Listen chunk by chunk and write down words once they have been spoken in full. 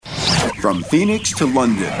From Phoenix to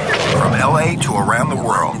London. From LA to around the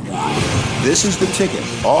world. This is The Ticket.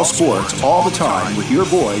 All sports, all the time, with your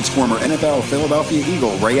boys, former NFL Philadelphia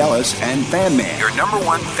Eagle Ray Ellis and Fan Man. Your number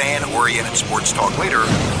one fan-oriented sports talk leader,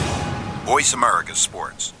 Voice America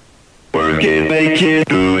Sports. Work it, make it,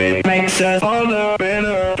 do it, makes us harder,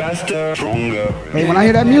 better, faster, stronger. Hey, when I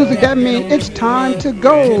hear that music, that means it's time to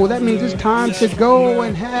go. That means it's time to go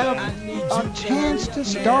and have a chance to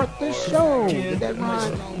start the show. Did that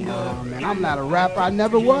rhyme? Oh, man, I'm not a rapper. I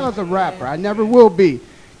never was a rapper. I never will be.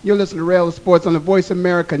 You're listening to Rail Sports on the Voice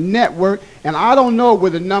America Network, and I don't know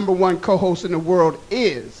where the number one co-host in the world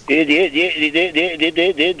is. But he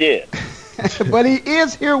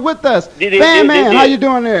is here with us. Fan Man, how you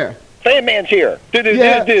doing there? Fan Man's here.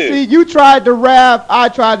 Yeah, see, you tried to rap, I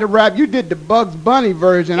tried to rap. You did the Bugs Bunny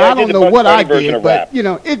version. Yeah, I don't know Bugs what Bunny I version did, of but, rap. you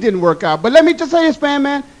know, it didn't work out. But let me just say this, Fan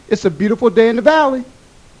Man, it's a beautiful day in the Valley.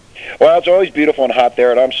 Well, it's always beautiful and hot there,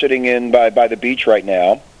 and I'm sitting in by the beach right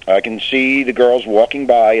now. I can see the girls walking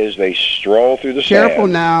by as they stroll through the sand. Careful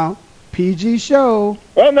now. PG show.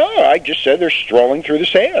 Well, no, I just said they're strolling through the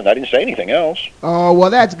sand. I didn't say anything else. Oh, well,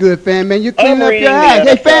 that's good, Fan Man. You clean I'm up reading your act.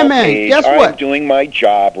 the Hey, Fan NFL Man, page. guess I'm what? doing my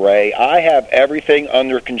job, Ray. I have everything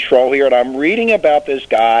under control here, and I'm reading about this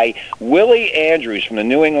guy, Willie Andrews from the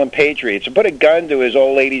New England Patriots, who put a gun to his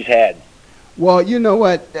old lady's head. Well, you know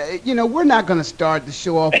what? We're not going to start the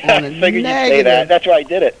show off on a I figured negative. you'd say that. That's why I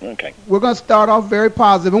did it. Okay. We're going to start off very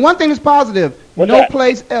positive. And one thing is positive. What's no that?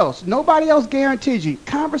 place else. Nobody else guarantees you.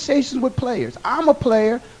 Conversations with players. I'm a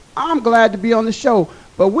player. I'm glad to be on the show.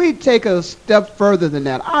 But we take a step further than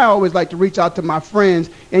that. I always like to reach out to my friends.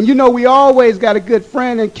 And, we always got a good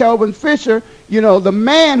friend in Kelvin Fisher, the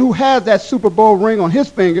man who has that Super Bowl ring on his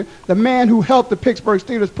finger, the man who helped the Pittsburgh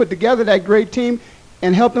Steelers put together that great team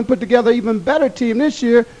and helped them put together an even better team this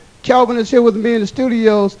year. Kelvin is here with me in the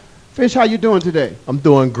studios. Fish, how you doing today? I'm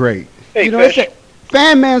doing great. Hey, Fish.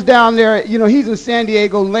 Fan Man's down there, he's in San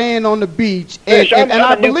Diego laying on the beach. Fish, I'm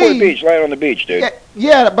I in Newport Beach, laying on the beach, dude.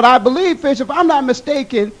 Yeah, but I believe, Fish, if I'm not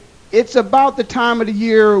mistaken, it's about the time of the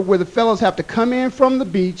year where the fellas have to come in from the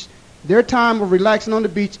beach. Their time of relaxing on the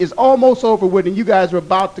beach is almost over with, and you guys are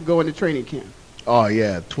about to go into training camp. Oh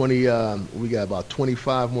yeah, we got about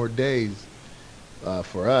 25 more days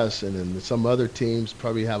for us, and then some other teams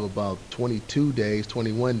probably have about 22 days,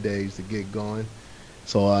 21 days to get going.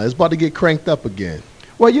 So it's about to get cranked up again.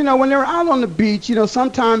 Well, when they're out on the beach,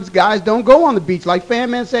 sometimes guys don't go on the beach. Like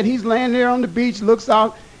Fan Man said, he's laying there on the beach, looks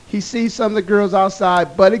out, he sees some of the girls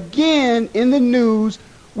outside. But again, in the news,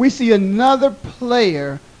 we see another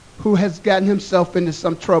player who has gotten himself into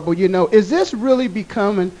some trouble. Is this really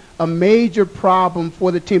becoming a major problem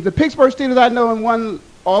for the team? The Pittsburgh Steelers, I know, in one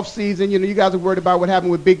off-season, you guys are worried about what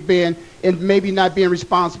happened with Big Ben and maybe not being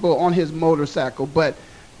responsible on his motorcycle. But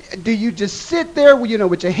do you just sit there,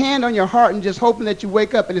 with your hand on your heart and just hoping that you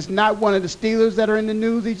wake up and it's not one of the Steelers that are in the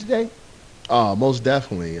news each day? Most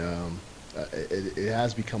definitely. It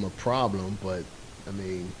has become a problem, but,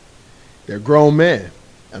 they're grown men.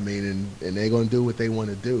 And they're going to do what they want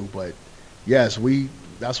to do. But, yes,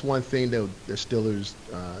 that's one thing that the Steelers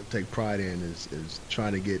take pride in is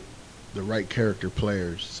trying to get the right character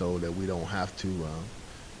players so that we don't have to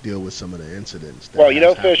deal with some of the incidents.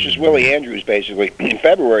 Well, Fish is Willie Andrews, basically. In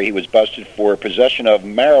February, he was busted for possession of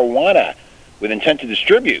marijuana with intent to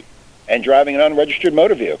distribute and driving an unregistered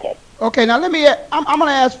motor vehicle. Okay, now let me. I'm going to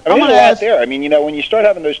ask. There's a lot there. When you start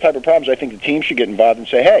having those type of problems, I think the team should get involved and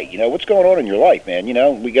say, "Hey, what's going on in your life, man?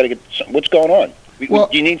 We got to get what's going on.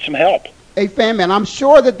 You need some help." Hey, Fan Man, I'm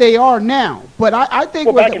sure that they are now, but I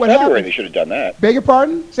think back in February they should have done that. Beg your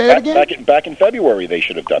pardon? Say that again? Back in February they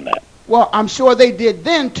should have done that. Well, I'm sure they did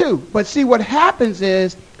then, too. But see, what happens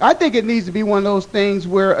is I think it needs to be one of those things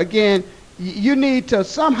where, again, you need to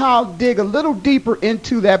somehow dig a little deeper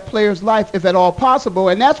into that player's life, if at all possible.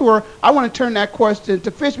 And that's where I want to turn that question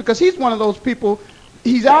to Fish, because he's one of those people.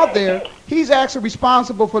 He's out there. He's actually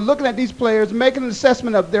responsible for looking at these players, making an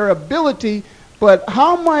assessment of their ability. But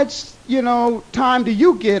how much, time do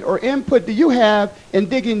you get or input do you have in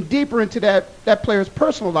digging deeper into that player's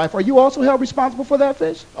personal life? Are you also held responsible for that,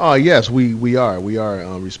 Fish? Oh, yes, we are. We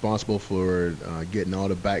are responsible for getting all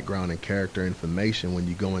the background and character information when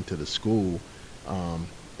you go into the school. And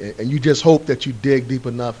you just hope that you dig deep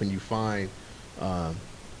enough and you find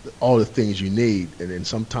all the things you need. And then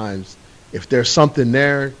sometimes if there's something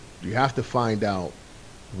there, you have to find out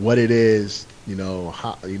what it is,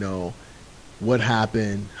 how, what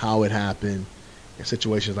happened, how it happened, and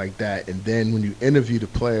situations like that. And then when you interview the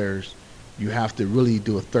players, you have to really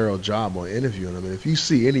do a thorough job on interviewing them. And if you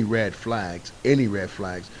see any red flags,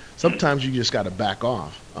 sometimes you just got to back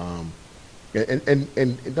off.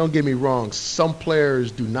 And don't get me wrong, some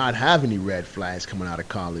players do not have any red flags coming out of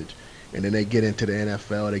college, and then they get into the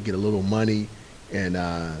NFL, they get a little money, and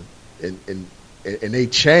they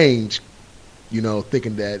change,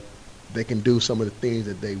 thinking that they can do some of the things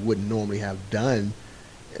that they wouldn't normally have done.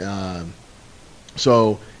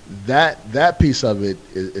 So that piece of it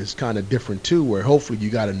is kind of different too, where hopefully you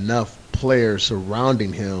got enough players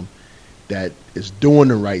surrounding him that is doing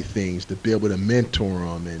the right things to be able to mentor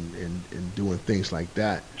them and doing things like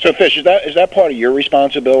that. So, Fish, is that part of your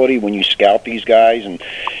responsibility when you scout these guys and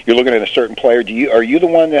you're looking at a certain player? Are you the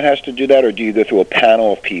one that has to do that, or do you go through a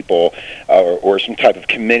panel of people or some type of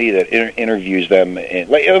committee that interviews them?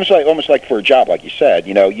 Almost like for a job, like you said.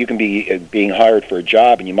 You can be being hired for a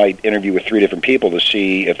job, and you might interview with 3 different people to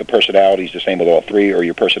see if the personality is the same with all 3, or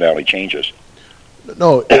your personality changes.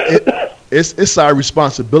 No, it's our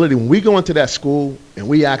responsibility when we go into that school and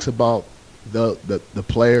we ask about the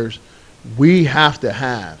players. We have to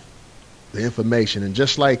have the information, and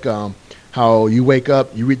just like how you wake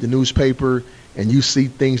up, you read the newspaper, and you see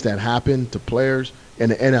things that happen to players in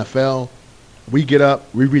the NFL. We get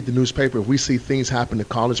up, we read the newspaper. If we see things happen to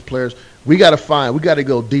college players, we got to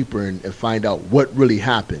go deeper and find out what really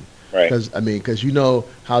happened. Right. Because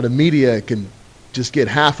how the media can just get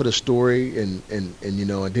half of the story and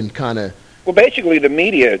then kind of. Well, basically, the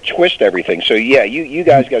media twist everything. So, yeah, you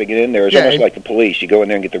guys got to get in there. It's almost like the police. You go in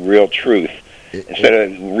there and get the real truth instead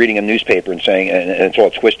of reading a newspaper and saying, and it's all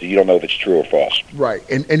twisted. You don't know if it's true or false. Right.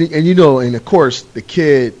 And of course, the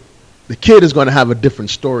kid is going to have a different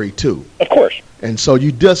story, too. Of course. And so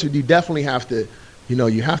you definitely have to,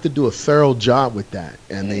 you have to do a thorough job with that.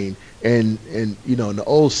 I mean, and the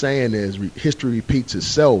old saying is history repeats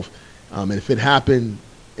itself. And if it happened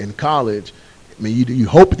in college, I mean, you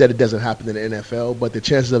hope that it doesn't happen in the NFL, but the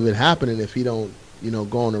chances of it happening, if you don't,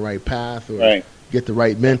 go on the right path or get the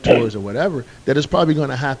right mentors or whatever, that it's probably going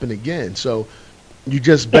to happen again. So you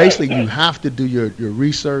just basically you have to do your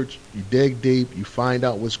research, you dig deep, you find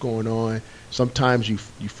out what's going on. Sometimes you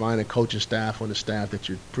find a coaching staff on the staff that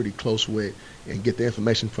you're pretty close with and get the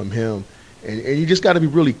information from him. And you just got to be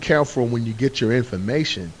really careful when you get your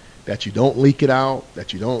information, that you don't leak it out,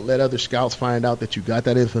 that you don't let other scouts find out that you got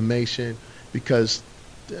that information. Because,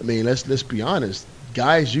 I mean, let's be honest.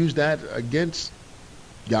 Guys use that against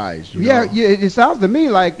guys. Yeah, it sounds to me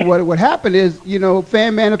like what happened is,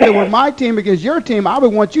 Fan Man, if it were my team against your team, I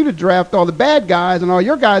would want you to draft all the bad guys and all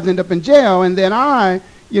your guys end up in jail, and then I,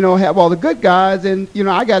 have all the good guys, and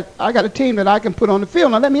I got a team that I can put on the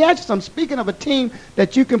field. Now let me ask you something. Speaking of a team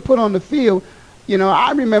that you can put on the field,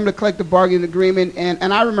 I remember the collective bargaining agreement,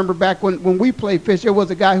 and I remember back when we played Fish, there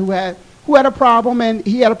was a guy who had a problem, and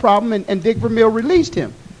he had a problem, and Dick Vermeil released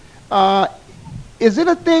him. Is it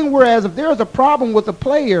a thing whereas if there is a problem with a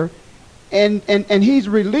player and he's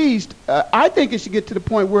released, I think it should get to the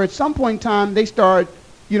point where at some point in time they start,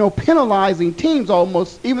 penalizing teams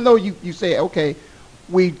almost, even though you say, okay,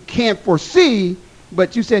 we can't foresee,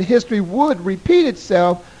 but you said history would repeat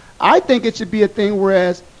itself. I think it should be a thing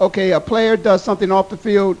whereas, okay, a player does something off the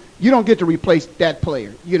field, you don't get to replace that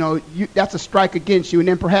player. That's a strike against you, and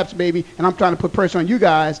then perhaps maybe, and I'm trying to put pressure on you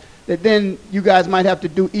guys, that then you guys might have to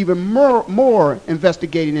do even more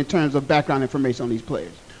investigating in terms of background information on these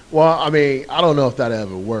players. Well, I mean, I don't know if that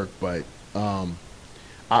ever worked, but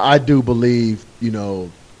I do believe,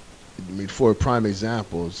 for a prime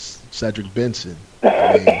example, Cedric Benson.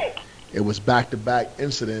 I mean, it was back-to-back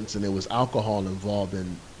incidents, and there was alcohol involved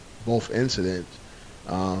in both incidents.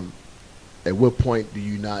 At what point do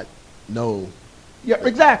you not know? Yeah,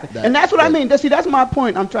 exactly. And that's what I mean. That's my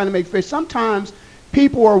point I'm trying to make, Fish. Sometimes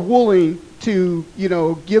people are willing to,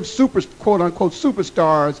 give quote-unquote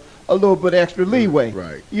superstars a little bit extra leeway.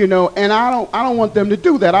 Right. And I don't want them to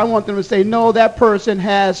do that. I want them to say, no, that person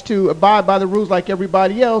has to abide by the rules like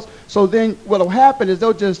everybody else. So then what'll happen is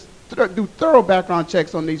they'll just do thorough background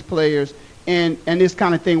checks on these players, and this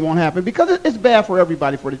kind of thing won't happen because it's bad for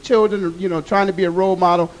everybody, for the children, trying to be a role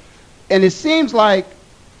model. And it seems like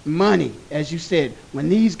money, as you said, when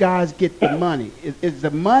these guys get the money, is the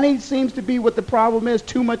money seems to be what the problem is?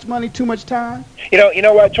 Too much money, too much time? You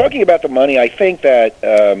know what? Talking about the money, I think that,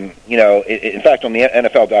 in fact, on the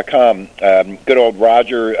NFL.com, good old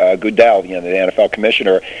Roger Goodell, the NFL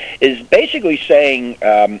commissioner, is basically saying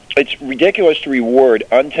it's ridiculous to reward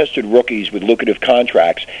untested rookies with lucrative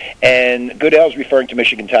contracts. And Goodell's referring to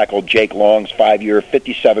Michigan tackle Jake Long's 5-year,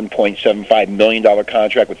 $57.75 million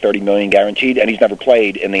contract with $30 million guaranteed, and he's never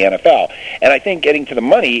played in the NFL. And I think getting to the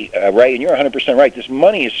money, Ray, and you're 100% right, this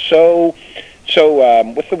money is so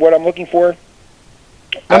what's the word I'm looking for?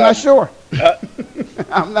 I'm not sure.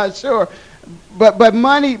 I'm not sure. but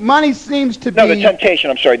money seems to No, be. the temptation.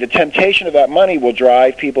 I'm sorry. The temptation of that money will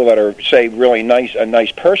drive people that are, say, really a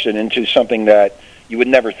nice person into something that you would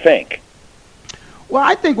never think. Well,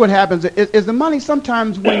 I think what happens is the money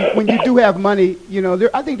sometimes when you do have money,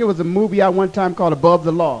 I think there was a movie out one time called Above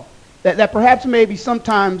the Law, that perhaps maybe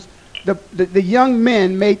sometimes the young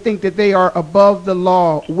men may think that they are above the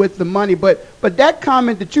law with the money. But that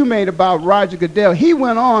comment that you made about Roger Goodell, he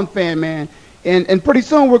went on, Fan Man, and pretty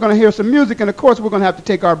soon we're going to hear some music, and of course we're going to have to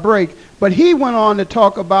take our break. But he went on to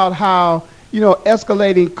talk about how,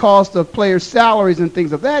 escalating cost of players' salaries and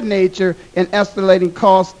things of that nature, and escalating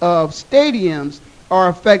costs of stadiums are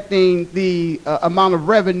affecting the amount of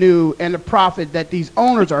revenue and the profit that these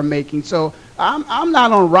owners are making. So I'm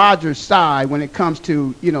not on Rodgers' side when it comes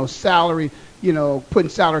to salary, putting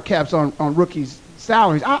salary caps on rookies'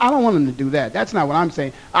 salaries. I don't want them to do that. That's not what I'm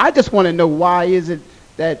saying. I just want to know why is it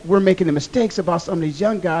that we're making the mistakes about some of these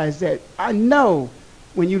young guys that I know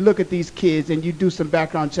when you look at these kids and you do some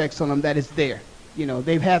background checks on them that it's there.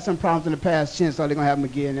 They've had some problems in the past, chances are they're going to have them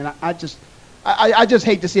again. And I just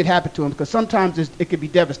hate to see it happen to him because sometimes it could be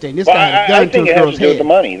devastating. This guy has gun to a girl's head. I think it has to do with the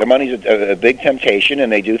money. The money's a big temptation,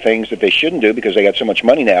 and they do things that they shouldn't do because they got so much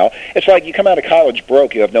money now. It's like you come out of college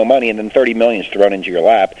broke, you have no money, and then $30 million is thrown into your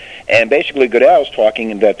lap. And basically Goodell's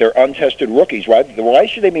talking that they're untested rookies. Why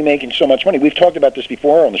should they be making so much money? We've talked about this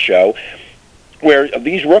before on the show, where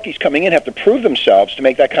these rookies coming in have to prove themselves to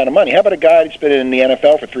make that kind of money. How about a guy that's been in the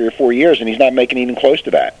NFL for 3 or 4 years, and he's not making even close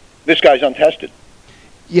to that? This guy's untested.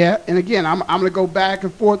 Yeah, and again, I'm going to go back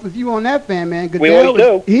and forth with you on that, Fan Man. Goodell, we always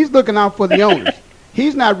do. He's looking out for the owners.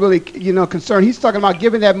 He's not really, concerned. He's talking about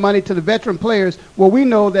giving that money to the veteran players. Well, we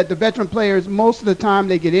know that the veteran players, most of the time,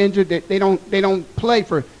 they get injured. They don't play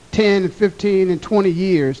for 10 and 15 and 20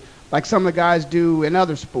 years like some of the guys do in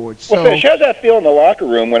other sports. Well, Fish, how's that feel in the locker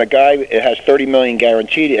room when a guy has $30 million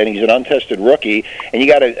guaranteed and he's an untested rookie, and you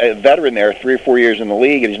got a veteran there 3 or 4 years in the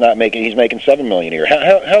league and he's making $7 million a year?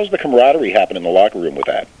 How's the camaraderie happen in the locker room with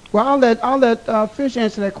that? Well, I'll let Fish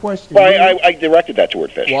answer that question. Well, I directed that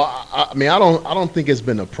toward Fish. Well, I don't think it's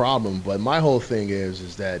been a problem, but my whole thing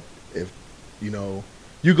is that if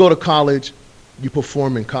you go to college, you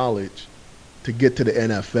perform in college to get to the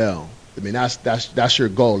NFL. I mean, that's your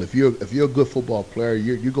goal. If you're a good football player,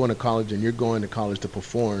 you're going to college and you're going to college to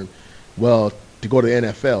perform well to go to the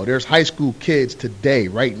NFL. There's high school kids today,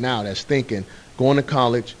 right now, that's thinking going to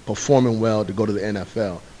college, performing well to go to the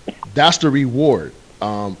NFL. That's the reward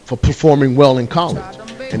for performing well in college.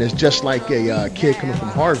 And it's just like a kid coming from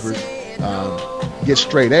Harvard, gets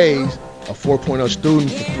straight A's, a 4.0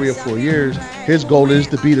 student for 3 or 4 years. His goal is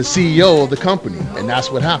to be the CEO of the company, and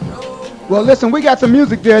that's what happened. Well, listen, we got some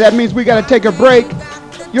music there. That means we got to take a break.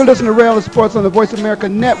 You're listening to Rail of Sports on the Voice America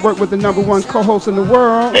Network with the #1 co-host in the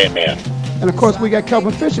world. Hey, man. And, of course, we got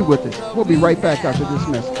Kelvin Fisher with us. We'll be right back after this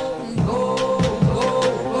message.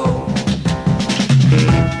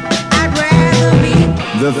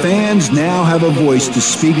 The fans now have a voice to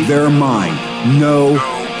speak their mind. No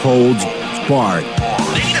holds barred.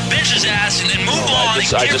 They need to bench his ass and then move on.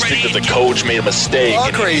 I just think that the coach made a mistake.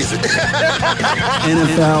 All crazy.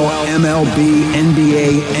 NFL, MLB,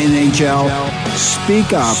 NBA, NHL.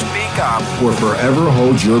 Speak up or forever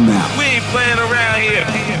hold your mouth. We ain't playing around here.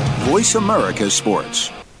 Voice America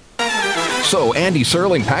Sports. So Andy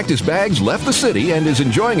Serling packed his bags, left the city, and is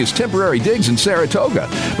enjoying his temporary digs in Saratoga.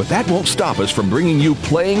 But that won't stop us from bringing you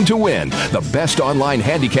Playing to Win, the best online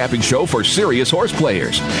handicapping show for serious horse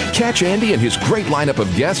players. Catch Andy and his great lineup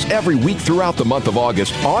of guests every week throughout the month of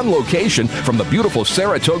August on location from the beautiful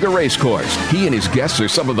Saratoga Racecourse. He and his guests are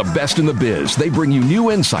some of the best in the biz. They bring you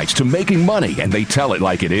new insights to making money, and they tell it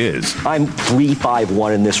like it is. I'm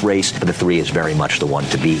 3-5-1 in this race, but the 3 is very much the one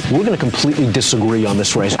to beat. We're going to completely disagree on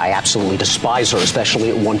this race. I absolutely despise her, especially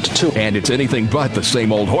at 1-2. And it's anything but the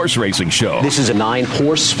same old horse racing show. This is a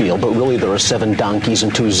 9-horse field, but really there are 7 donkeys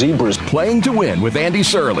and 2 zebras. Playing to Win with Andy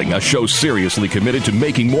Serling, a show seriously committed to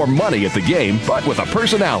making more money at the game, but with a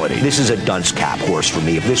personality. This is a dunce cap horse for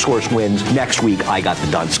me. If this horse wins, next week I got the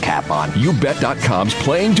dunce cap on. YouBet.com's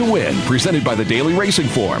Playing to Win, presented by the Daily Racing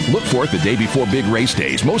Form. Look for it the day before big race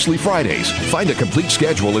days, mostly Fridays. Find a complete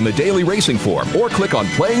schedule in the Daily Racing Form or click on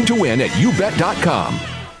Playing to Win at YouBet.com.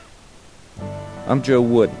 I'm Joe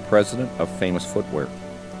Wood, president of Famous Footwear.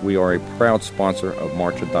 We are a proud sponsor of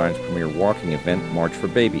March of Dimes' premier walking event, March for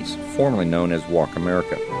Babies, formerly known as Walk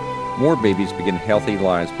America. More babies begin healthy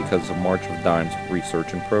lives because of March of Dimes'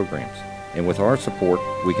 research and programs. And with our support,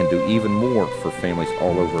 we can do even more for families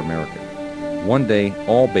all over America. One day,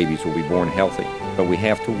 all babies will be born healthy, but we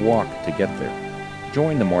have to walk to get there.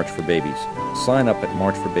 Join the March for Babies. Sign up at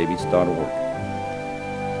marchforbabies.org.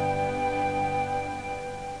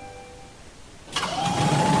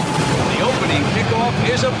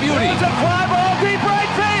 beauty. There's a fly ball deep right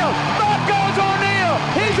field. Back goes O'Neill.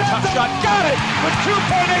 He's at the shot. Got it with 2.8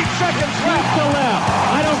 seconds left. To left.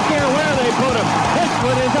 I don't care where they put him. This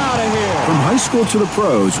one is out of here. From high school to the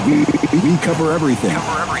pros, we cover everything.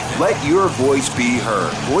 Let your voice be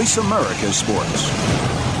heard. Voice America Sports.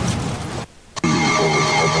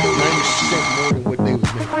 90% more than what they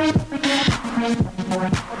was making.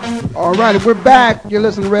 All right, we're back. You're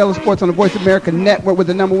listening to Rail Sports on the Voice America Network with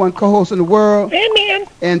the number one co-host in the world. Fan Man.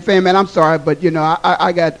 And Fan Man, I'm sorry, but you know,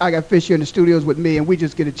 I got Fish here in the studios with me, and we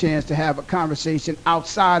just get a chance to have a conversation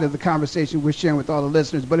outside of the conversation we're sharing with all the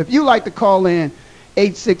listeners. But if you like to call in,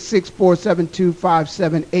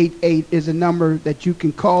 866-472-5788 is a number that you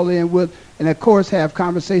can call in with, and of course have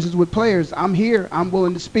conversations with players. I'm here. I'm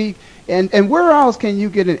willing to speak. And where else can you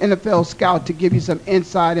get an NFL scout to give you some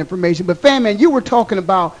inside information? But Fan Man, you were talking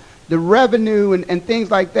about the revenue and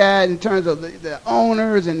things like that in terms of the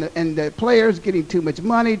owners and the players getting too much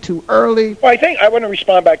money too early. Well, I think I want to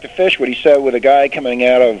respond back to Fish what he said with a guy coming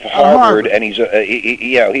out of Harvard. And he's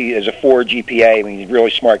he is a 4 GPA. I mean, he's a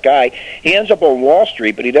really smart guy. He ends up on Wall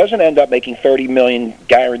Street, but he doesn't end up making $30 million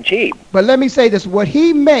guaranteed. But let me say this: what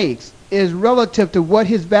he makes is relative to what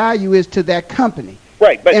his value is to that company.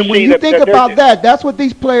 Right, but and when you think about that, that's what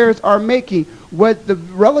these players are making. What the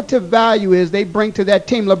relative value is they bring to that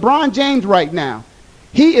team. LeBron James right now,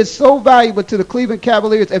 he is so valuable to the Cleveland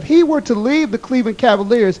Cavaliers. If he were to leave the Cleveland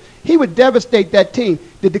Cavaliers, he would devastate that team.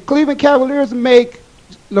 Did the Cleveland Cavaliers make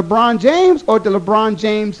LeBron James, or did LeBron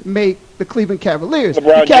James make the Cleveland Cavaliers?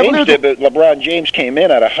 LeBron James did, but LeBron James came in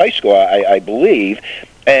out of high school, I believe,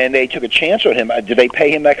 and they took a chance on him. Did they pay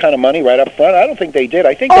him that kind of money right up front? I don't think they did.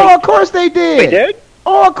 I think of course they did. They did?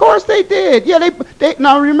 Oh, of course they did. Yeah, they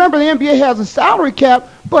now remember the NBA has a salary cap,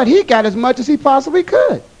 but he got as much as he possibly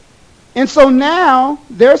could. And so now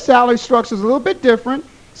their salary structure is a little bit different.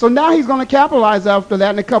 So now he's going to capitalize after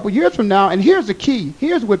that in a couple years from now. And here's the key.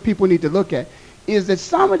 Here's what people need to look at, is that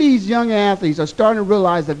some of these young athletes are starting to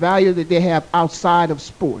realize the value that they have outside of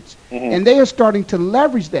sports. Mm-hmm. And they are starting to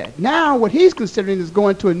leverage that. Now what he's considering is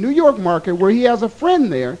going to a New York market where he has a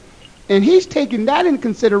friend there. And he's taking that into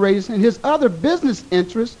consideration, his other business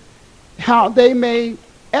interests, how they may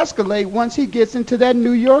escalate once he gets into that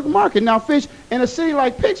New York market. Now, Fish, in a city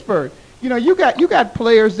like Pittsburgh, you know, you got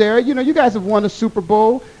players there. You know, you guys have won a Super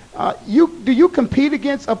Bowl. Do you compete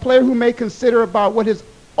against a player who may consider about what his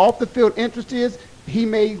off-the-field interest is? He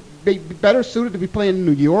may be better suited to be playing in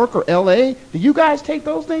New York or L.A. Do you guys take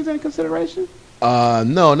those things into consideration?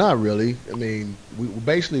 No, not really. I mean, we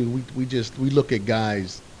look at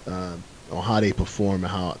guys on how they perform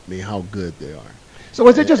and how good they are. So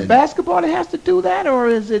is it just basketball that has to do that, or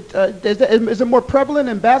is it is it more prevalent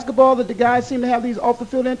in basketball that the guys seem to have these off the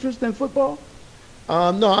field interests than football?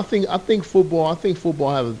 No, I think football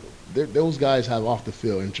have those guys have off the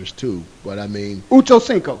field interest too. But I mean, Ucho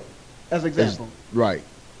Cinco, as an example. Right.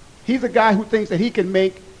 He's a guy who thinks that he can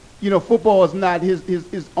make. You know, football is not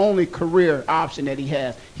his only career option that he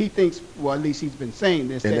has. He thinks, well, at least he's been saying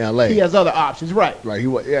this, in that LA. He has other options, right? Right.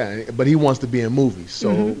 But he wants to be in movies.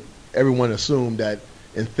 So everyone assumed that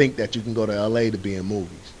and think that you can go to LA to be in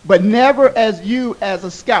movies. But never as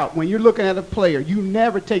a scout, when you're looking at a player, you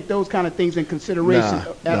never take those kind of things in consideration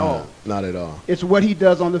at all. Not at all. It's what he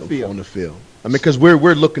does on the field. On the field. I mean, because we're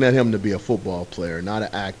looking at him to be a football player, not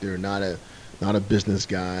an actor, not a business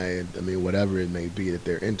guy. I mean, whatever it may be that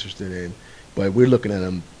they're interested in. But we're looking at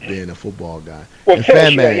him being a football guy. Well,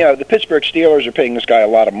 the Pittsburgh Steelers are paying this guy a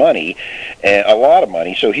lot of money,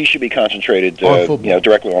 so he should be concentrated,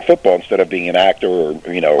 directly on football instead of being an actor or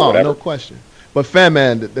whatever. No question. But Fan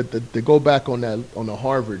Man, to go back on the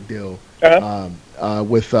Harvard deal,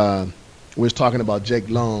 we was talking about Jake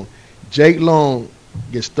Long. Jake Long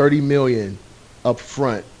gets $30 million up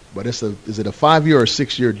front. But is it a 5-year or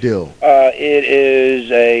 6-year deal? It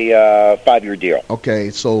is a 5-year deal. Okay,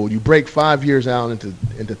 so you break 5 years out into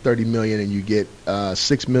 $30 million, and you get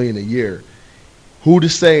 $6 million a year. Who to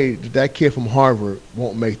say that kid from Harvard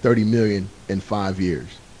won't make $30 million in 5 years?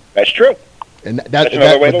 That's true. And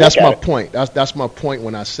that's my point. That's my point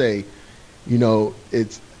when I say,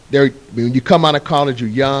 it's there. When you come out of college, you're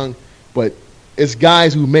young, but it's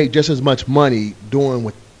guys who make just as much money doing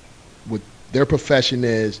what their profession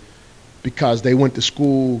is because they went to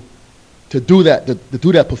school to do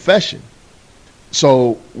that profession.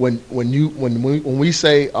 So when we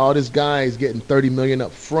say, oh, this guy is getting $30 million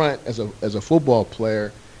up front as a football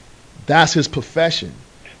player, that's his profession.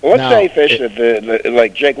 Well, let's say, Fish, that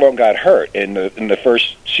like Jake Long got hurt in the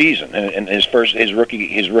first season in his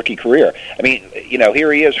rookie career. I mean,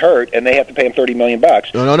 here he is hurt, and they have to pay him $30 million. No.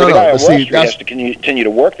 The guy on Wall Street has to continue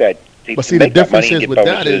to work that. But see, make the that money difference and is get with that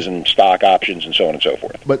bonuses is, and stock options and so on and so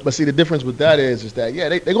forth. But see, the difference with that is that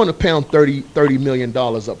they're going to pay him $30 million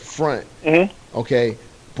up front. Mm-hmm. Okay,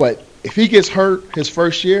 but if he gets hurt his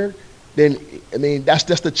first year, then I mean that's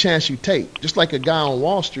the chance you take. Just like a guy on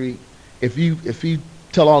Wall Street, if you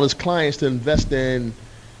tell all his clients to invest in,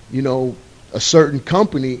 a certain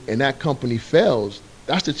company and that company fails,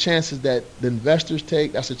 that's the chances that the investors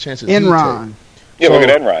take. That's the chances Enron. he take. Yeah, look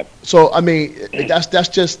at Enron. So I mean, that's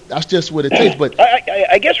just what it takes. But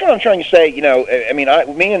I guess what I'm trying to say,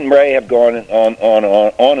 me and Ray have gone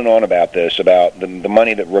on and on about this, about the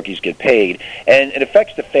money that rookies get paid, and it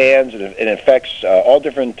affects the fans. It affects all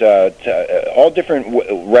different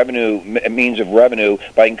means of revenue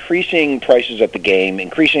by increasing prices at the game,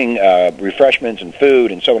 increasing refreshments and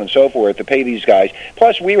food, and so on and so forth to pay these guys.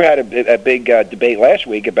 Plus, we had a big debate last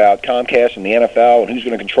week about Comcast and the NFL and who's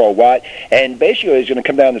going to control what, and basically it's going to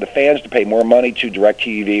come down to the fans to pay more money to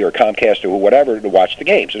DirecTV or Comcast or whatever to watch the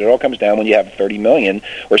games. And it all comes down when you have $30 million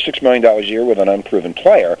or $6 million a year with an unproven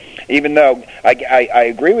player. Even though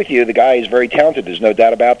I agree with you, the guy is very talented. There's no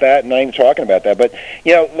doubt about that, and not even talking about that. But,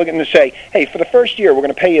 looking to say, hey, for the first year, we're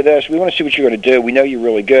going to pay you this. We want to see what you're going to do. We know you're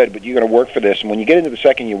really good, but you're going to work for this. And when you get into the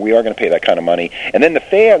second year, we are going to pay that kind of money. And then the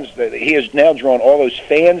fans, he has now drawn all those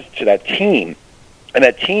fans to that team, and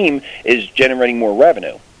that team is generating more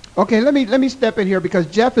revenue. Okay, let me step in here because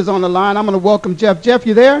Jeff is on the line. I'm going to welcome Jeff. Jeff,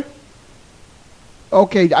 you there?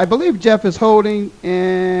 Okay, I believe Jeff is holding.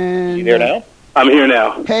 And you there now? I'm here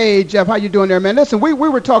now. Hey, Jeff, how you doing there, man? Listen, we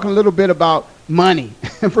were talking a little bit about money.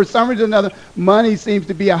 And for some reason or another, money seems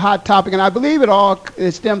to be a hot topic. And I believe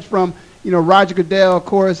it stems from, Roger Goodell, of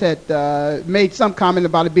course, had made some comment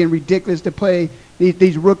about it being ridiculous to pay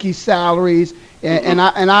these rookie salaries. And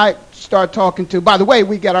I start talking to, by the way,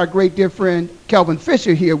 we got our great dear friend Kelvin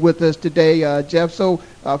Fisher here with us today, Jeff. So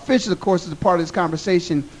Fisher, of course, is a part of this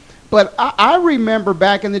conversation. But I remember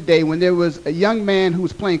back in the day when there was a young man who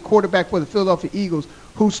was playing quarterback for the Philadelphia Eagles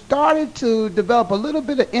who started to develop a little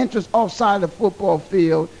bit of interest offside the football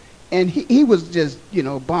field. And he was just,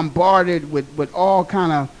 bombarded with all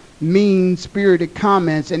kind of mean-spirited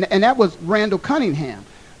comments. And that was Randall Cunningham.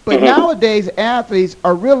 But nowadays, athletes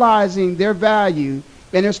are realizing their value,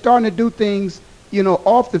 and they're starting to do things,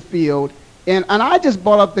 off the field. And I just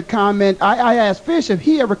brought up the comment. I asked Fish if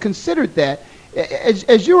he ever considered that.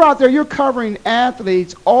 As you're out there, you're covering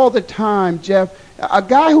athletes all the time, Jeff. A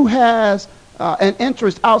guy who has an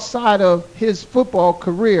interest outside of his football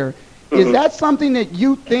career, is that something that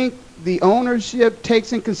you think the ownership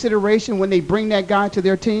takes in consideration when they bring that guy to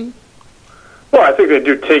their team? Well, I think they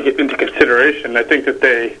do take it into consideration. I think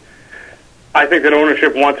that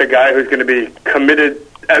ownership wants a guy who's going to be committed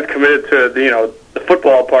to the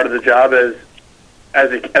football part of the job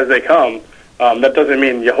as they come. That doesn't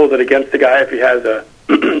mean you hold it against the guy if he has a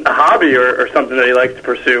hobby or something that he likes to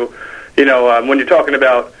pursue. When you're talking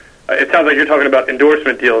about, it sounds like you're talking about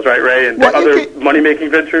endorsement deals, right, Ray, and other money-making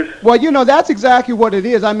ventures? Well, that's exactly what it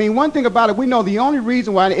is. I mean, one thing about it, we know the only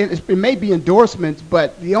reason why it may be endorsements,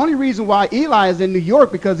 but the only reason why Eli is in New York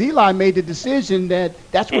because Eli made the decision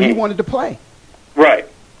that's where he wanted to play. Right.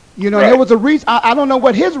 There was a reason. I don't know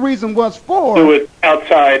what his reason was for. Do it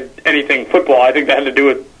outside anything football. I think that had to do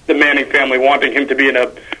with the Manning family wanting him to be in a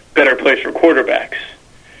better place for quarterbacks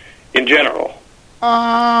in general.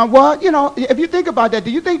 Well, if you think about that,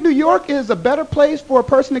 do you think New York is a better place for a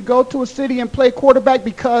person to go to a city and play quarterback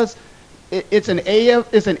because it's an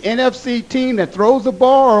NFC team that throws the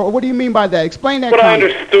ball, or what do you mean by that? Explain that. But I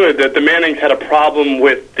understood that the Mannings had a problem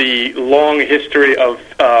with the long history of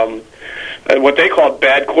what they called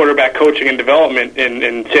bad quarterback coaching and development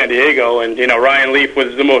in San Diego, and Ryan Leaf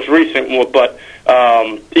was the most recent one, but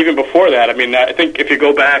even before that, I mean, I think if you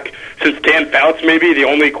go back since Dan Fouts, maybe the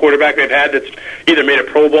only quarterback they've had that's either made a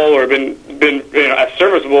Pro Bowl or been as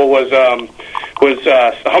serviceable was Stan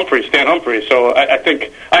Humphrey. So I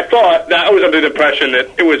thought that I was under the impression that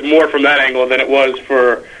it was more from that angle than it was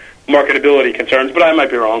for marketability concerns, but I might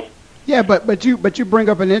be wrong. Yeah, but you bring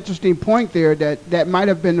up an interesting point there that might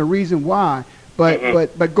have been the reason why.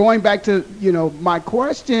 But going back to my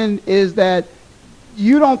question is that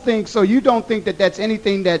you don't think that that's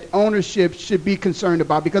anything that ownership should be concerned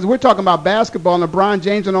about, because we're talking about basketball and LeBron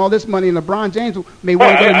James and all this money, and LeBron James may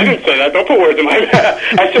want to. I didn't say that. Don't put words in my mouth.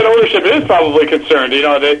 I said ownership is probably concerned.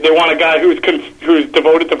 They want a guy who's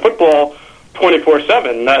devoted to football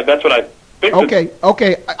 24/7. That's what I think.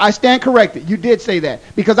 Okay. I stand corrected. You did say that,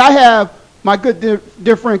 because I have my good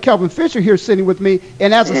dear friend Kelvin Fisher here sitting with me,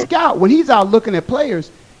 and as a scout, when he's out looking at players,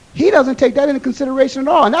 he doesn't take that into consideration at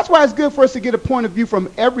all. And that's why it's good for us to get a point of view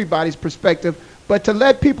from everybody's perspective, but to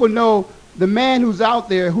let people know the man who's out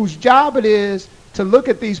there, whose job it is to look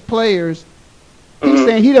at these players. He's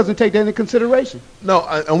saying he doesn't take that into consideration. No,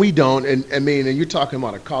 and we don't. And I mean, and you're talking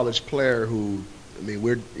about a college player who, I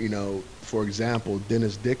mean, for example,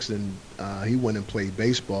 Dennis Dixon, he went and played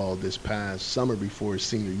baseball this past summer before his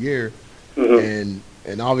senior year, and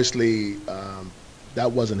obviously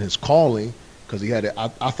that wasn't his calling because he had.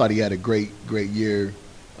 I thought he had a great year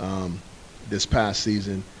this past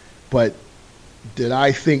season, but did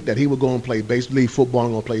I think that he would go and play league football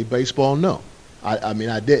and go play baseball? No, I mean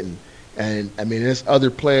I didn't. And, I mean, there's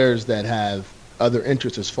other players that have other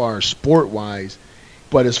interests as far as sport-wise.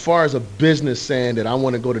 But as far as a business saying that I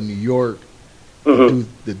want to go to New York to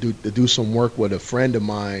do some work with a friend of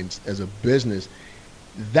mine as a business,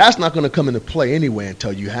 that's not going to come into play anyway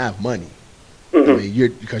until you have money. I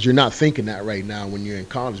mean, because you're not thinking that right now when you're in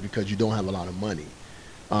college because you don't have a lot of money.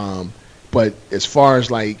 But as far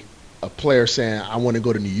as, like, a player saying I want to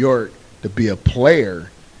go to New York to be a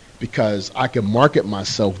player because I can market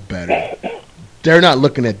myself better, they're not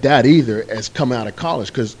looking at that either as coming out of college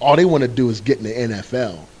because all they want to do is get in the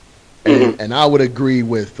NFL. And I would agree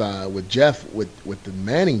with Jeff with the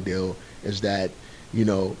Manning deal is that, you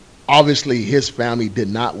know, obviously his family did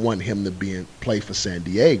not want him to play for San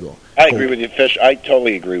Diego. I agree with you, Fish. I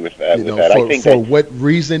totally agree with that. I think for what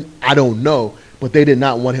reason, I don't know, but they did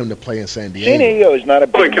not want him to play in San Diego. San Diego is not a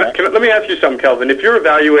big... Let me ask you something, Kelvin. If you're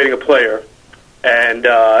evaluating a player and,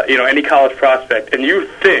 any college prospect, and you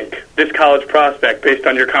think this college prospect, based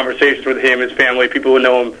on your conversations with him, his family, people who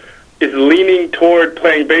know him, is leaning toward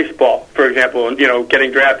playing baseball, for example, and,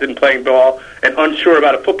 getting drafted and playing ball and unsure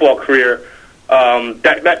about a football career,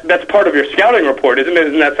 that's part of your scouting report, isn't it?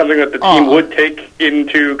 Isn't that something that the team would take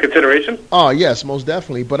into consideration? Oh, yes, most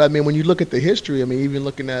definitely. But, I mean, when you look at the history, I mean, even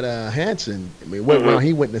looking at Hansen, I mean,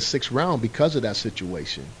 he went in the 6th round because of that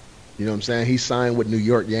situation. You know what I'm saying? He signed with New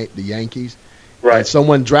York, the Yankees. Right. And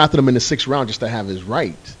someone drafted him in the 6th round just to have his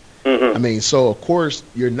rights. I mean, so, of course,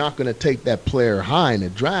 you're not going to take that player high in the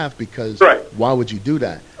draft because why would you do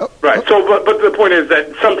that? Right. So, but the point is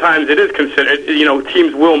that sometimes it is considered,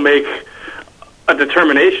 teams will make a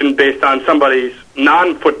determination based on somebody's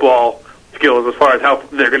non-football skills as far as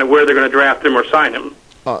where they're going to draft him or sign him.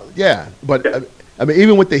 Yeah, but I mean,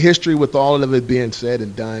 even with the history, with all of it being said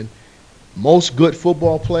and done, most good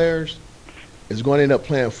football players is going to end up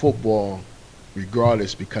playing football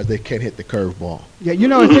regardless because they can't hit the curveball. Yeah,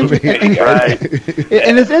 it's interesting.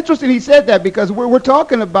 And it's interesting he said that because we're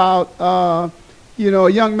talking about a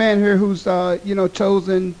young man here who's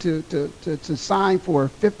chosen to sign for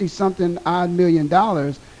 $50-something odd million.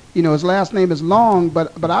 His last name is Long,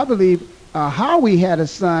 but I believe Howie had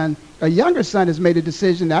a younger son has made a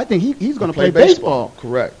decision that I think he's going to play baseball.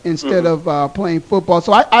 Correct. Instead of playing football.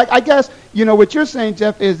 So I guess, what you're saying,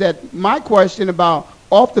 Jeff, is that my question about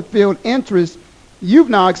off-the-field interest, you've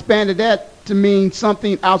now expanded that to mean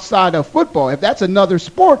something outside of football. If that's another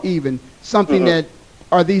sport even, something that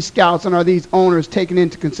are these scouts and are these owners taking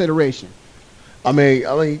into consideration? I mean,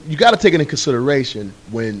 you got to take it into consideration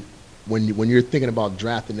when you're thinking about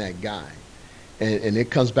drafting that guy. And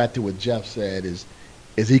it comes back to what Jeff said is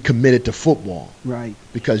he committed to football? Right.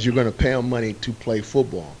 Because you're going to pay him money to play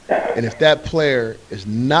football. And if that player is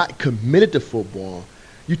not committed to football,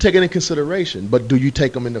 you take it into consideration. But do you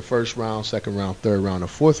take them in the 1st round, 2nd round, 3rd round, or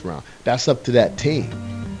 4th round? That's up to that team.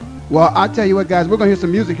 Well, I'll tell you what, guys, we're going to hear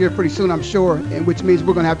some music here pretty soon, I'm sure, and which means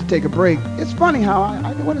we're going to have to take a break. It's funny how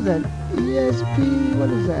what is that? ESP? What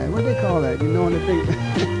is that? What do they call that?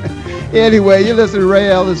 Anyway, you're listening to Ray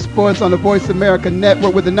Ellis Sports on the Voice America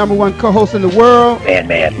Network with the #1 co-host in the world.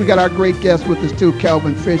 Man. We got our great guest with us, too,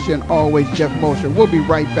 Kelvin Fisher, and always Jeff Mosher. We'll be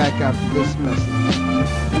right back after this message.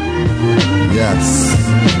 Yes.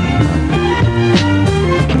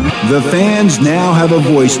 The fans now have a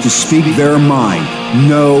voice to speak their mind.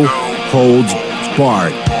 No holds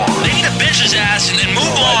barred. They need to bench his ass and then move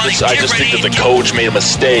on. I just think that the coach made a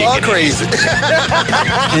mistake. All crazy.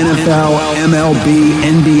 NFL, MLB,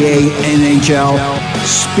 NBA, NHL.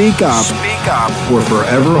 Speak up. Or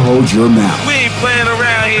forever hold your mouth. We ain't playing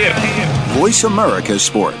around here. Voice America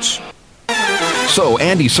Sports. So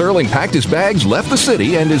Andy Serling packed his bags, left the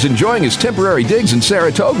city, and is enjoying his temporary digs in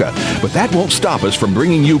Saratoga. But that won't stop us from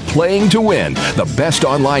bringing you Playing to Win, the best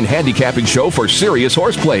online handicapping show for serious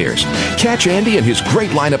horse players. Catch Andy and his great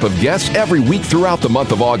lineup of guests every week throughout the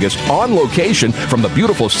month of August on location from the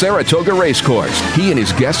beautiful Saratoga Racecourse. He and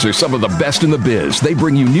his guests are some of the best in the biz. They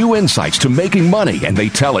bring you new insights to making money, and they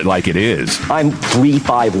tell it like it is. I'm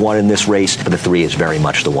 3-5-1 in this race, but the 3 is very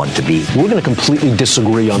much the one to beat. We're going to completely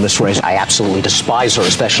disagree on this race. I absolutely despise despise her,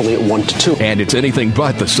 especially at 1-2. And it's anything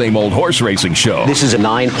but the same old horse racing show. This is a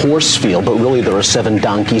 9-horse field, but really there are 7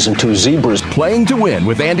 donkeys and 2 zebras. Playing to Win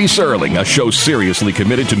with Andy Serling, a show seriously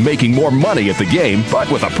committed to making more money at the game, but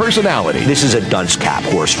with a personality. This is a dunce cap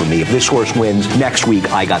horse for me. If this horse wins, next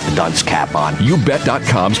week I got the dunce cap on.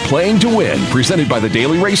 YouBet.com's Playing to Win, presented by the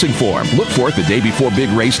Daily Racing Form. Look for it the day before big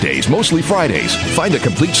race days, mostly Fridays. Find a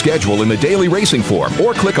complete schedule in the Daily Racing Form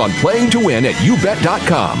or click on Playing to Win at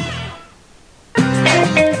YouBet.com.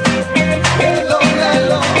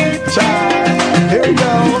 Here we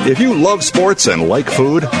go. If you love sports and like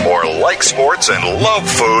food, or like sports and love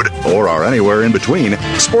food, or are anywhere in between,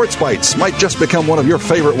 Sports Bites might just become one of your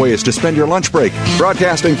favorite ways to spend your lunch break.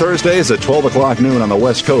 Broadcasting Thursdays at 12 o'clock noon on the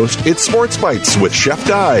West Coast, it's Sports Bites with Chef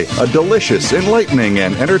Dye, a delicious, enlightening,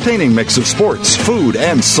 and entertaining mix of sports, food,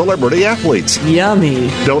 and celebrity athletes. Yummy.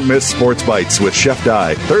 Don't miss Sports Bites with Chef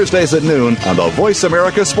Dye, Thursdays at noon on the Voice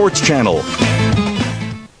America Sports Channel.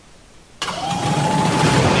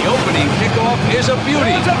 Is a beauty.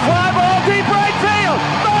 It's a fly ball deep right field.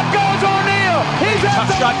 Back goes O'Neill. He's at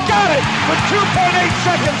the shot. Got it with 2.8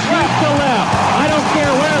 seconds left to left. I don't care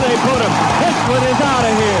where they put him. This one is out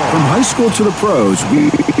of here. From high school to the pros, we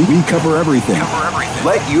cover everything.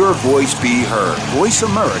 Let your voice be heard. Voice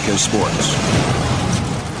America Sports.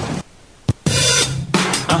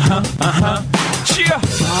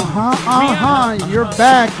 You're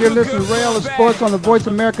back. You're listening to Rail of Sports on the Voice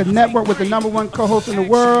America Network with the #1 co-host in the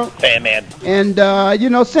world. Fan man. And,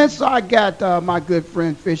 since I got my good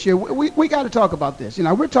friend Fish here, we got to talk about this.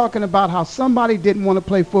 We're talking about how somebody didn't want to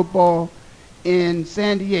play football in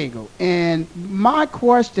San Diego. And my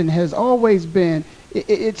question has always been,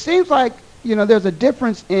 it seems like, there's a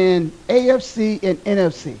difference in AFC and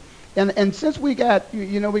NFC. And since we got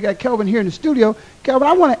Kelvin here in the studio, Kelvin,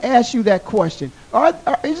 I want to ask you that question.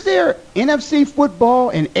 Is there NFC football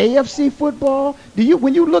and AFC football?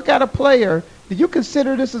 When you look at a player, do you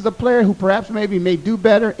consider this as a player who perhaps maybe may do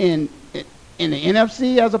better in the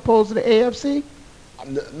NFC as opposed to the AFC?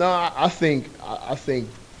 No, I think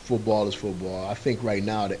football is football. I think right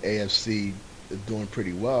now the AFC is doing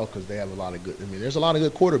pretty well because they have a lot of good. There's a lot of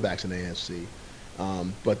good quarterbacks in the AFC,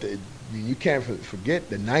 but you can't forget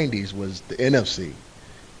the 90s was the NFC.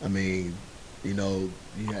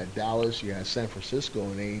 You had Dallas, you had San Francisco,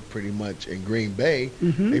 and they pretty much, in Green Bay,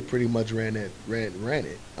 they pretty much ran it.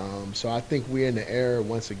 So I think we're in the era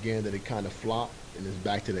once again that it kind of flopped and it's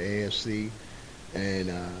back to the AFC.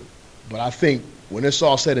 But I think when it's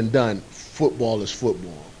all said and done, football is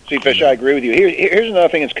football. See, Fish, I agree with you. Here's another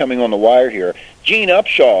thing that's coming on the wire here. Gene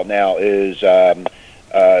Upshaw now is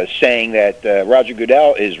saying that Roger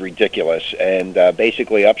Goodell is ridiculous, and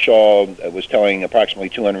basically Upshaw was telling approximately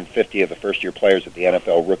 250 of the first-year players at the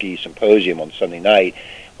NFL Rookie Symposium on Sunday night,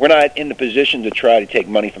 we're not in the position to try to take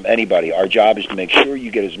money from anybody. Our job is to make sure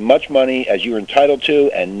you get as much money as you're entitled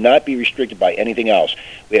to and not be restricted by anything else.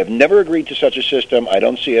 We have never agreed to such a system. I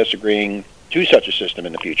don't see us agreeing to such a system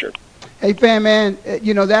in the future. Hey, fan man,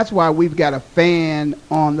 that's why we've got a fan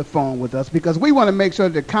on the phone with us, because we want to make sure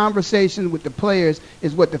the conversation with the players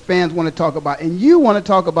is what the fans want to talk about, and you want to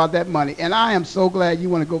talk about that money, and I am so glad you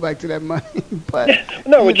want to go back to that money. But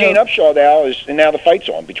with Gene Upshaw now the fight's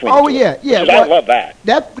on between the two. Yeah. Well, I love that.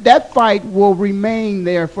 That fight will remain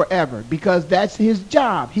there forever because that's his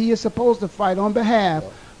job. He is supposed to fight on behalf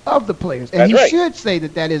of the players. And he should say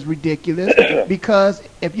that is ridiculous because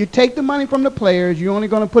if you take the money from the players, you're only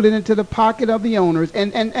going to put it into the pocket of the owners.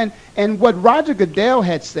 And what Roger Goodell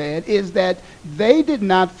had said is that they did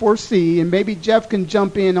not foresee, and maybe Jeff can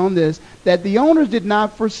jump in on this, that the owners did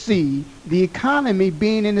not foresee the economy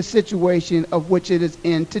being in the situation of which it is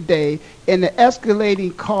in today, and the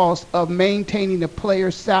escalating cost of maintaining the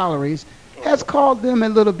players' salaries has caused them a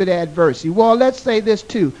little bit of adversity. Well, let's say this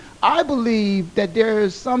too. I believe that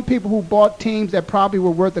there's some people who bought teams that probably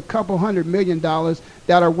were worth a couple $100 million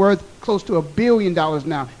that are worth close to $1 billion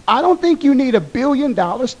now. I don't think you need $1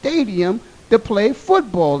 billion stadium to play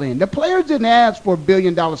football in. The players didn't ask for $1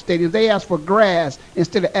 billion stadiums. They asked for grass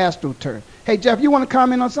instead of AstroTurf. Hey, Jeff, you want to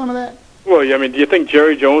comment on some of that? Well, do you think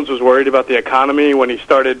Jerry Jones was worried about the economy when he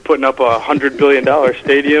started putting up a $100 billion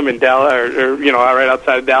stadium in Dallas, or right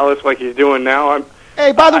outside of Dallas, like he's doing now?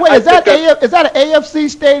 Hey, by the way, is that an AFC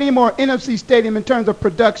stadium or NFC stadium in terms of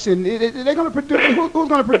production? They're going to produce. Who's going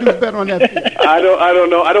to produce better on that field? I don't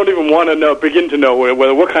know. I don't even want to begin to know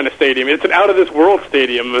what kind of stadium. It's an out of this world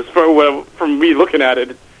stadium. As far from me looking at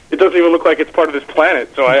it, it doesn't even look like it's part of this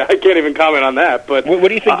planet. So I can't even comment on that. But what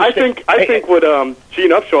do you think? I think what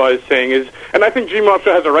Gene Upshaw is saying is, and I think Gene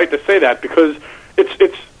Upshaw has a right to say that because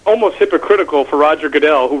it's almost hypocritical for Roger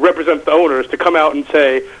Goodell, who represents the owners, to come out and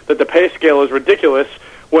say that the pay scale is ridiculous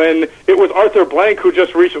when it was Arthur Blank who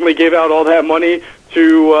just recently gave out all that money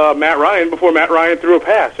to Matt Ryan before Matt Ryan threw a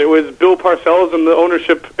pass. It was Bill Parcells and the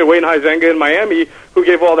ownership at Wayne Huizenga in Miami who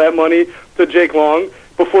gave all that money to Jake Long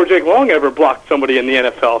before Jake Long ever blocked somebody in the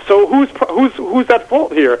NFL. So who's at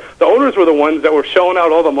fault here? The owners were the ones that were shelling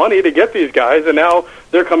out all the money to get these guys, and now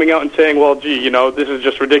they're coming out and saying, well, gee, this is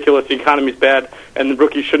just ridiculous, the economy's bad, and the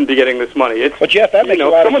rookies shouldn't be getting this money. But, Jeff, that makes a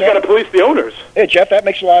lot of sense. Someone's got to police the owners. Yeah, Jeff, that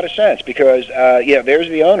makes a lot of sense because, there's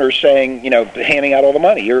the owners saying, handing out all the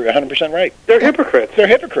money. You're 100% right. They're hypocrites. They're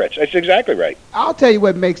hypocrites. That's exactly right. I'll tell you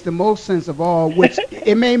what makes the most sense of all, which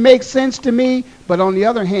it may make sense to me, but on the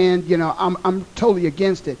other hand, I'm totally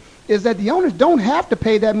against it, is that the owners don't have to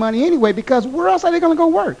pay that money anyway, because where else are they going to go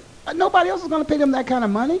work? Nobody else is going to pay them that kind of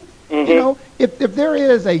money. Mm-hmm. If there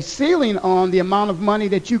is a ceiling on the amount of money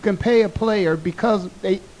that you can pay a player because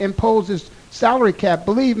they impose this salary cap,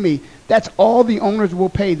 believe me, that's all the owners will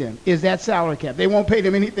pay them is that salary cap. They won't pay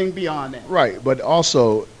them anything beyond that. Right, but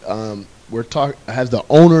also has the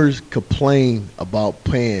owners complained about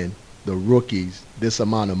paying the rookies this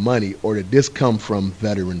amount of money, or did this come from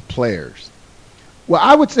veteran players? Well,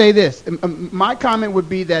 I would say this. My comment would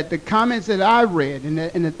be that the comments that I read and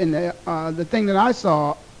the thing that I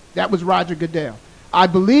saw, that was Roger Goodell. I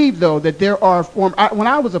believe, though, that there are when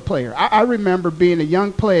I was a player, I remember being a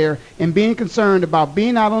young player and being concerned about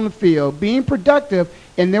being out on the field, being productive,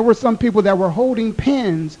 and there were some people that were holding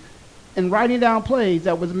pens and writing down plays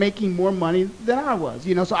that was making more money than I was,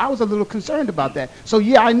 so I was a little concerned about that. So,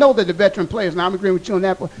 yeah, I know that the veteran players, and I'm agreeing with you on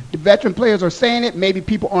that, the veteran players are saying it, maybe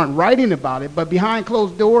people aren't writing about it, but behind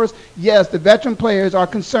closed doors, yes, the veteran players are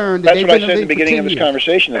concerned that That's what I said at the beginning of this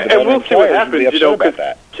conversation. And we'll see what happens,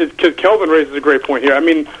 because Kelvin raises a great point here. I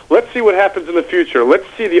mean, let's see what happens in the future. Let's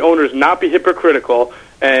see the owners not be hypocritical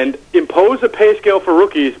and impose a pay scale for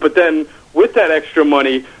rookies, but then with that extra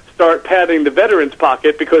money, start padding the veterans'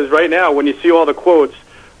 pocket, because right now when you see all the quotes,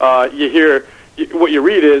 you hear what you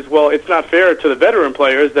read is, well, it's not fair to the veteran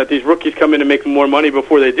players that these rookies come in and make more money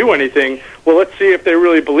before they do anything. Well, let's see if they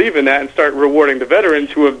really believe in that and start rewarding the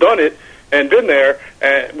veterans who have done it and been there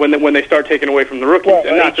when they start taking away from the rookies,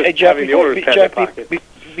 and not just having the owners pad their pocket.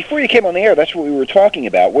 Before you came on the air, that's what we were talking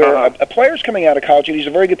about, where a player's coming out of college, and he's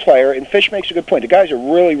a very good player, and Fish makes a good point. The guy's a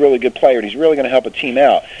really, really good player, and he's really going to help a team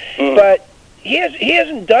out. But he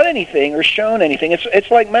hasn't done anything or shown anything.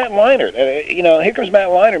 It's like Matt Leinart. Here comes Matt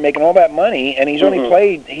Leinart making all that money, and he's only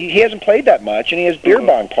played. He hasn't played that much, and he has beer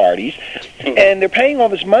bong parties, and they're paying all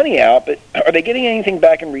this money out. But are they getting anything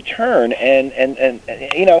back in return? And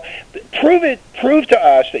prove to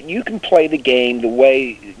us that you can play the game the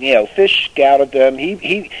way Fish scouted them.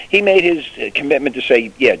 He made his commitment to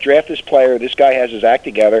say, yeah, draft this player. This guy has his act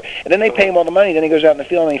together, and then they pay him all the money. Then he goes out in the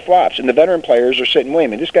field and he flops. And the veteran players are sitting, wait a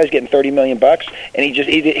minute, this guy's getting $30 million. And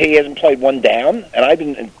he hasn't played one down, and I've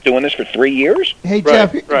been doing this for 3 years. Hey,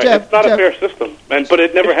 Jeff, right. Jeff, it's not a fair system, but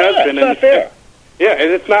it never has been. It's not fair. Yeah,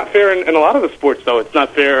 and it's not fair in a lot of the sports, though. It's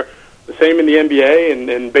not fair. The same in the NBA and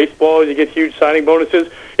in baseball. You get huge signing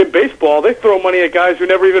bonuses. In baseball, they throw money at guys who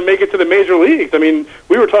never even make it to the major leagues. I mean,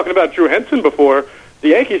 we were talking about Drew Henson before. The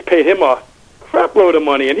Yankees paid him a crap load of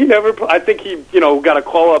money, and he never. I think he, got a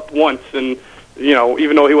call up once, and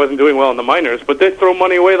even though he wasn't doing well in the minors, but they throw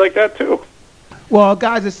money away like that too. Well,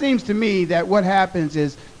 guys, it seems to me that what happens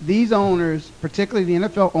is these owners, particularly the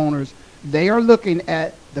NFL owners, they are looking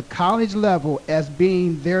at the college level as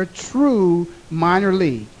being their true minor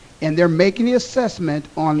league. And they're making the assessment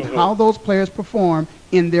on how those players perform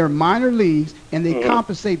in their minor leagues, and they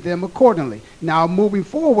compensate them accordingly. Now, moving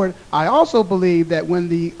forward, I also believe that when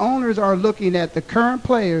the owners are looking at the current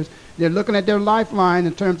players, they're looking at their lifeline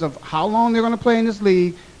in terms of how long they're going to play in this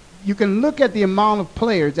league. You can look at the amount of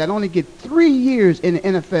players that only get 3 years in the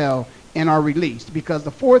NFL and are released, because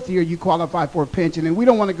the fourth year you qualify for a pension, and we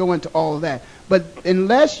don't want to go into all of that. But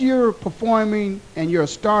unless you're performing and you're a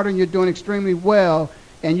starter and you're doing extremely well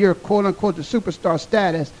and you're quote-unquote the superstar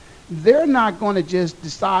status, they're not going to just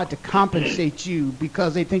decide to compensate you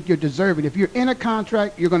because they think you're deserving. If you're in a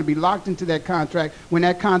contract, you're going to be locked into that contract. When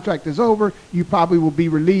that contract is over, you probably will be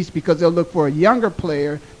released because they'll look for a younger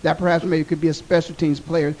player that perhaps maybe could be a special teams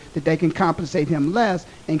player that they can compensate him less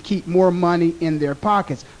and keep more money in their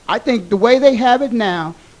pockets. I think the way they have it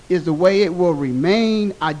now is the way it will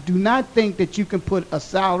remain. I do not think that you can put a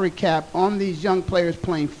salary cap on these young players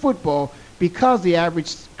playing football because the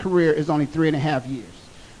average career is only 3.5 years.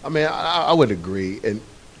 I mean, I would agree. And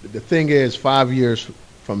the thing is, 5 years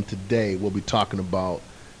from today, we'll be talking about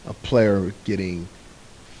a player getting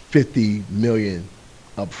 $50 million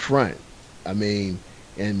up front. I mean,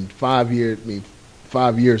 and 5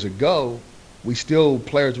 years ago,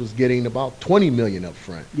 players was getting about $20 million up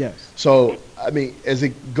front. Yes. So, I mean, as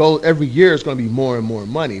it goes, every year it's going to be more and more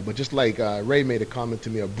money. But just like Ray made a comment to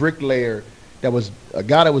me, a bricklayer that was a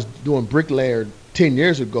guy that was doing bricklayer 10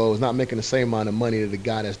 years ago is not making the same amount of money as the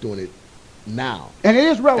guy that's doing it now. And it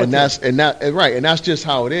is relative. And that's just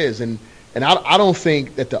how it is. And I don't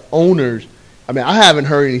think that the owners, I mean, I haven't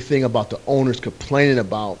heard anything about the owners complaining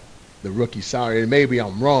about the rookie salary. And maybe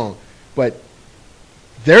I'm wrong, but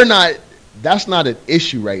that's not an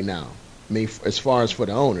issue right now. I mean, as far as for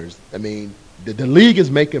the owners, I mean, the league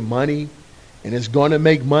is making money, and it's going to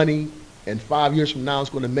make money, and 5 years from now it's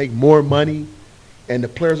going to make more money, and the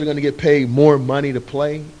players are going to get paid more money to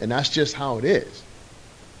play, and that's just how it is.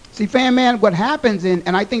 See, Fan Man, what happens,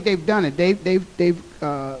 and I think they've done it.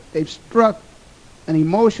 They've struck an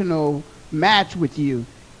emotional match with you,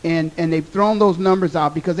 and they've thrown those numbers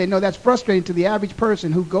out because they know that's frustrating to the average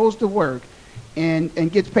person who goes to work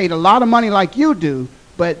and gets paid a lot of money like you do.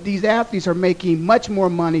 But these athletes are making much more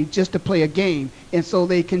money just to play a game. And so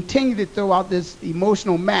they continue to throw out this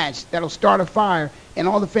emotional match that'll start a fire, and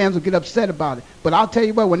all the fans will get upset about it. But I'll tell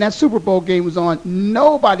you what, when that Super Bowl game was on,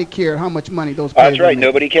 nobody cared how much money those players That's right,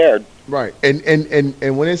 nobody cared. Right. And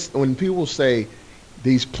when people say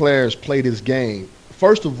these players play this game,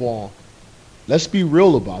 first of all, let's be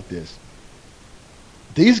real about this.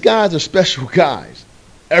 These guys are special guys.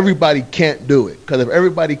 Everybody can't do it. Because if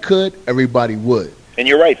everybody could, everybody would. And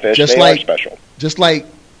you're right, Fish. They are special. Just like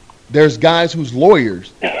there's guys who's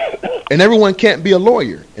lawyers, and everyone can't be a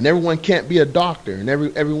lawyer, and everyone can't be a doctor, and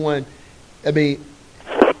everyone. I mean,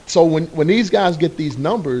 so when these guys get these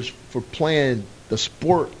numbers for playing the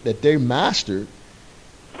sport that they mastered,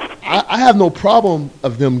 I have no problem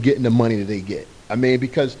of them getting the money that they get. I mean,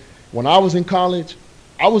 because when I was in college,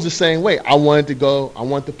 I was the same way. I wanted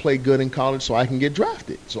to play good in college so I can get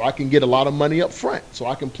drafted, so I can get a lot of money up front, so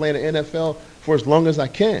I can play in the NFL for as long as I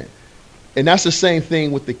can. And that's the same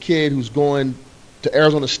thing with the kid who's going to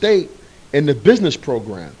Arizona State in the business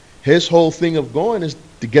program. His whole thing of going is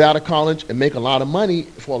to get out of college and make a lot of money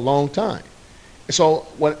for a long time. So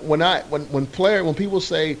when people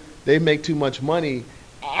say they make too much money,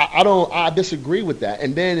 I disagree with that.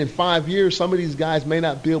 And then in 5 years, some of these guys may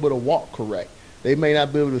not be able to walk correct. They may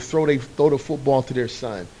not be able to throw the football to their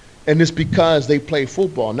son. And it's because they play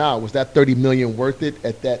football. Now, was that $30 million worth it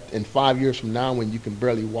in 5 years from now when you can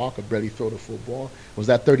barely walk or barely throw the football? Was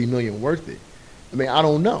that $30 million worth it? I mean, I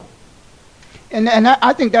don't know. And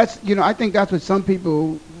I think that's what some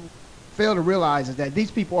people fail to realize, is that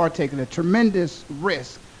these people are taking a tremendous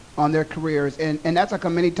risk on their careers, and that's like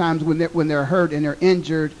many times when they're hurt and they're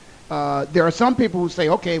injured. There are some people who say,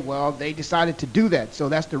 okay, well, they decided to do that, so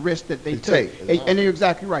that's the risk that they took. And you're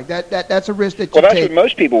exactly right. That's a risk that you take. Well, that's what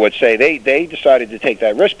most people would say. They decided to take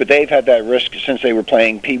that risk, but they've had that risk since they were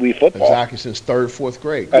playing Pee Wee football. Exactly, since 3rd, 4th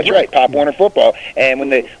grade. That's right, Pop Warner football. And when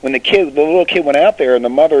the little kid went out there and the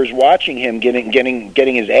mother's watching him getting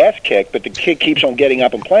his ass kicked, but the kid keeps on getting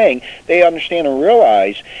up and playing, they understand and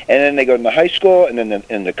realize, and then they go to the high school and then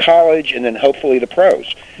into college and then hopefully the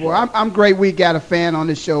pros. Well, I'm great we got a fan on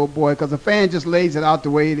this show, boy, because the fan just lays it out the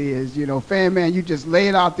way it is. You know, Fan Man, you just lay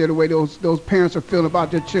it out there the way those parents are feeling about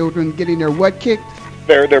their children getting their what kicked?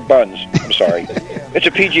 Their buns. I'm sorry. It's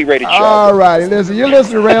a PG-rated show. All righty, listen, you're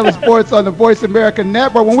listening to Ray Ellis Sports on the Voice America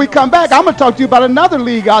Network. When we come back, I'm going to talk to you about another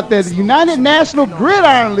league out there. The United National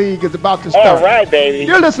Gridiron League is about to start. All right, baby.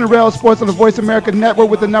 You're listening to Ray Ellis Sports on the Voice America Network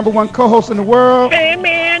with the #1 co-host in the world. Fan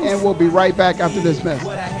Man. And we'll be right back after this message.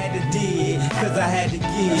 What I had to do, 'cause I had to give.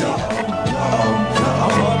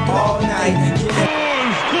 I'm up all night.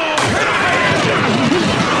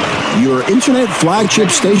 Your internet flagship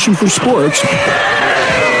station for sports.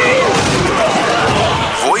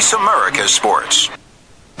 Voice America Sports.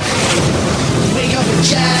 Wake up and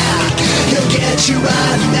Jack, he'll get you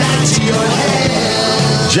right back to your head.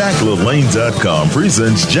 JackLaLanne.com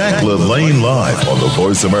presents Jack LaLanne Live on the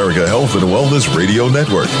Voice America Health and Wellness Radio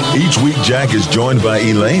Network. Each week, Jack is joined by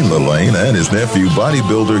Elaine LaLanne and his nephew,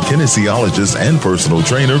 bodybuilder, kinesiologist, and personal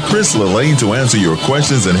trainer, Chris LaLanne, to answer your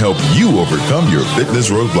questions and help you overcome your fitness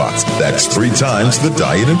roadblocks. That's 3 times the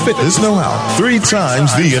diet and fitness know-how, 3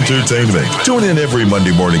 times the entertainment. Tune in every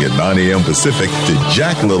Monday morning at 9 a.m. Pacific to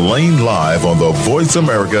Jack LaLanne Live on the Voice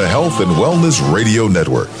America Health and Wellness Radio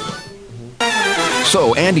Network.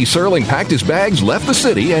 So Andy Serling packed his bags, left the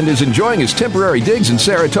city, and is enjoying his temporary digs in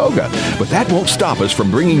Saratoga. But that won't stop us from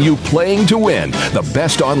bringing you Playing to Win, the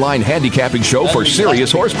best online handicapping show for serious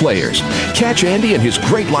horse players. Catch Andy and his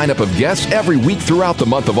great lineup of guests every week throughout the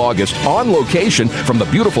month of August on location from the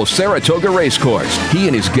beautiful Saratoga Racecourse. He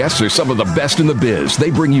and his guests are some of the best in the biz. They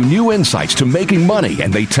bring you new insights to making money,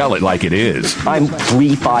 and they tell it like it is. I'm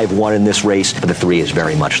 3-5-1 in this race, but the 3 is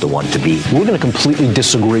very much the one to beat. We're going to completely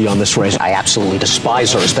disagree on this race. I absolutely despise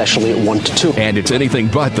her, especially at 1-2. And it's anything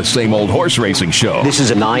but the same old horse racing show. This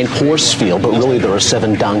is a 9-horse field, but really there are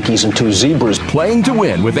 7 donkeys and 2 zebras. Playing to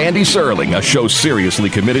Win with Andy Serling, a show seriously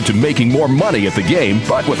committed to making more money at the game,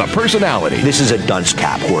 but with a personality. This is a dunce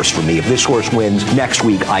cap horse for me. If this horse wins, next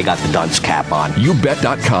week I got the dunce cap on.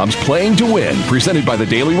 YouBet.com's Playing to Win, presented by the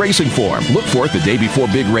Daily Racing Form. Look for it the day before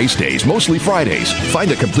big race days, mostly Fridays.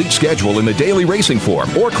 Find a complete schedule in the Daily Racing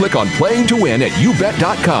Form or click on Playing to Win at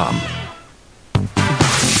YouBet.com.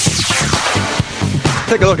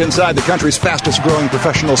 Take a look inside the country's fastest growing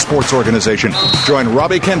professional sports organization. Join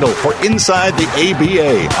Robbie Kendall for Inside the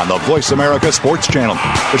ABA on the Voice America Sports Channel.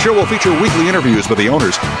 The show will feature weekly interviews with the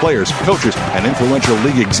owners, players, coaches, and influential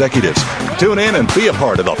league executives. Tune in and be a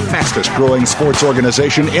part of the fastest growing sports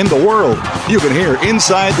organization in the world. You can hear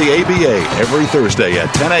Inside the ABA every Thursday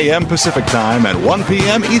at 10 a.m. Pacific Time and 1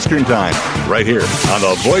 p.m. Eastern Time, right here on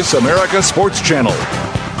the Voice America Sports Channel.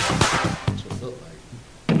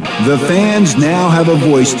 The fans now have a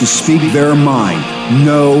voice to speak their mind.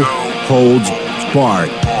 No holds barred.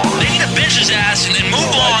 They need to bench his ass and move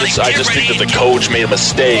on. I just think that the coach made a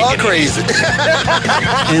mistake. All crazy.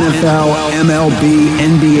 NFL, MLB,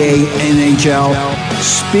 NBA, NHL.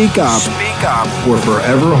 Speak up. Speak up or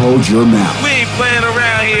forever hold your mouth. We ain't playing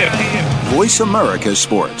around here. Voice America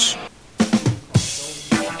Sports.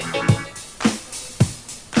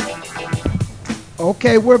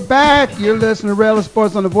 Okay, we're back. You're listening to Rail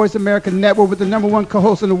Sports on the Voice America Network with the number one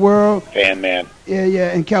co-host in the world. Fan man.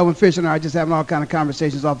 Yeah, and Kelvin Fisher and I are just having all kind of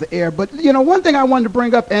conversations off the air. But, you know, one thing I wanted to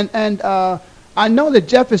bring up, and I know that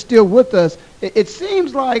Jeff is still with us. It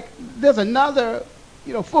seems like there's another,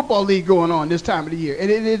 football league going on this time of the year.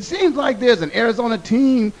 And it seems like there's an Arizona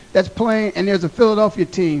team that's playing and there's a Philadelphia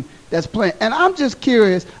team that's playing. And I'm just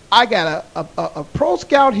curious. I got a pro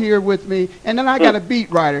scout here with me, and then I got a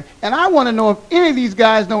beat writer. And I want to know if any of these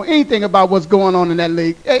guys know anything about what's going on in that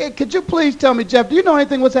league. Hey, could you please tell me, Jeff, do you know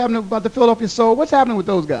anything what's happening about the Philadelphia Soul? What's happening with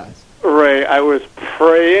those guys? Ray, I was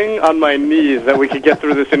praying on my knees that we could get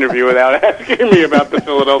through this interview without asking me about the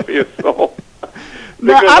Philadelphia Soul.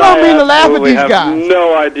 Now, I don't mean to laugh at these guys. I have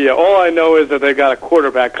no idea. All I know is that they got a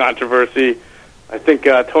quarterback controversy. I think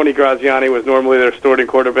Tony Graziani was normally their starting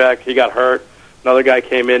quarterback. He got hurt. Another guy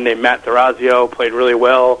came in named Matt D'Orazio, played really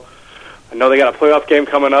well. I know they got a playoff game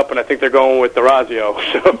coming up, and I think they're going with D'Orazio.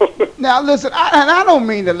 So. Now, listen, I don't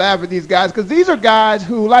mean to laugh at these guys because these are guys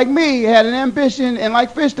who, like me, had an ambition and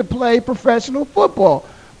like Fish to play professional football.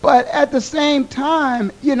 But at the same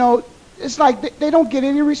time, it's like they don't get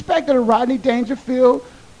any respect at the Rodney Dangerfield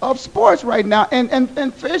of sports right now.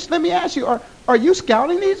 And Fish, let me ask you, are you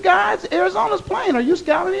scouting these guys? Arizona's playing. Are you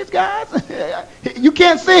scouting these guys? You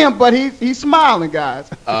can't see him, but he's smiling, guys.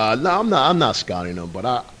 No, I'm not scouting them, but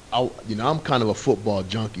I'm kind of a football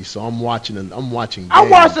junkie, so I'm watching games. I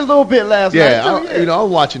watched a little bit last night. I'm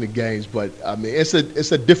watching the games, but I mean, it's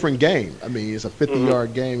a different game. I mean, it's a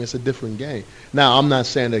 50-yard game. It's a different game. Now, I'm not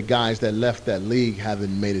saying that guys that left that league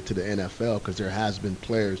haven't made it to the NFL because there has been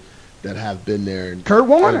players that have been there. And Kurt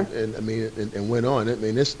Warner. And went on. I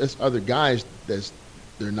mean, it's other guys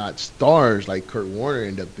they're not stars like Kurt Warner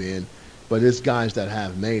ended up being, but it's guys that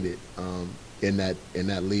have made it in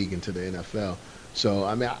that league into the NFL. So,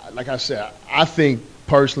 I mean, like I said, I think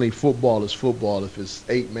personally football is football. If it's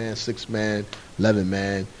 8-man, 6-man,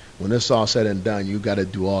 11-man, when it's all said and done, you got to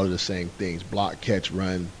do all of the same things: block, catch,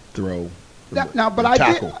 run, throw.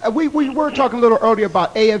 We were talking a little earlier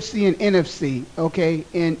about AFC and NFC, okay?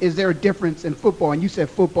 And is there a difference in football? And you said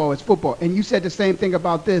football is football. And you said the same thing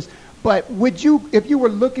about this. But would you, if you were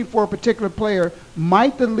looking for a particular player,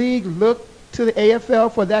 might the league look to the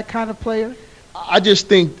AFL for that kind of player? I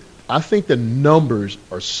think the numbers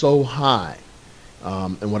are so high.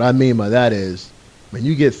 And what I mean by that is, when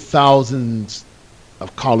you get thousands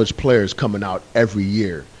of college players coming out every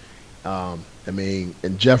year, I mean,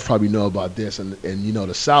 and Jeff probably know about this, and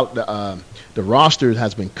the roster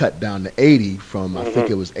has been cut down to 80 from I think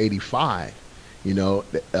it was 85.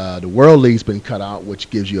 The World League's been cut out,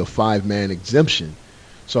 which gives you a 5-man exemption.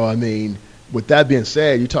 So I mean, with that being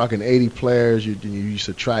said, you're talking 80 players. You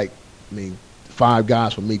subtract, 5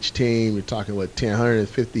 guys from each team. You're talking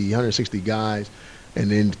 150, 160 guys. And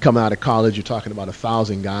then coming out of college, you're talking about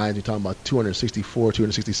 1,000 guys. You're talking about 264,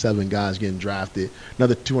 267 guys getting drafted,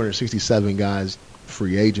 another 267 guys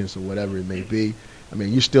free agents or whatever it may be. I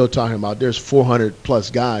mean, you're still talking about there's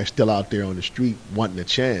 400-plus guys still out there on the street wanting a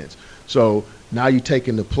chance. So now you're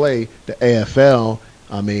taking the play, the AFL.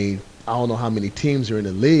 I mean, I don't know how many teams are in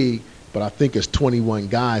the league, but I think it's 21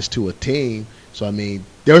 guys to a team. So, I mean,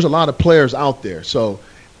 there's a lot of players out there. So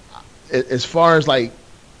as far as, like,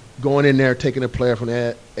 going in there, taking a player from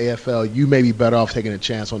the AFL, you may be better off taking a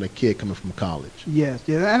chance on a kid coming from college. Yes,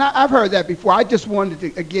 and I've heard that before. I just wanted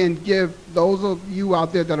to, again, give those of you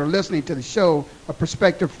out there that are listening to the show a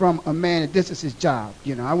perspective from a man that this is his job.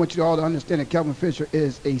 You know, I want you all to understand that Kelvin Fisher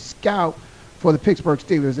is a scout for the Pittsburgh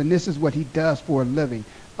Steelers, and this is what he does for a living.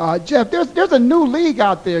 Jeff, there's a new league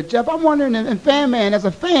out there. Jeff, I'm wondering, and Fan Man, as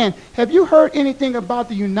a fan, have you heard anything about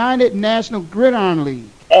the United National Gridiron League?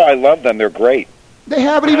 Oh, I love them. They're great. They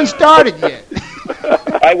haven't even started yet.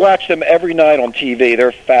 I watch them every night on TV.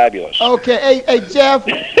 They're fabulous. Okay. Hey, Jeff.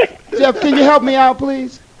 Jeff, can you help me out,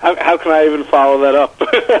 please? How can I even follow that up?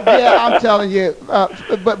 Yeah, I'm telling you.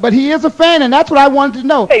 But he is a fan, and that's what I wanted to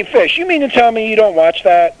know. Hey, Fish, you mean to tell me you don't watch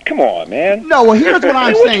that? Come on, man. No, well, here's what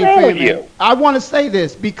I'm saying, what's wrong Fan with you? I want to say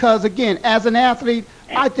this because, again, as an athlete,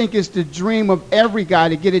 I think it's the dream of every guy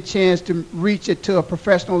to get a chance to reach it to a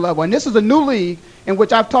professional level. And this is a new league in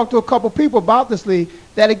which I've talked to a couple people about this league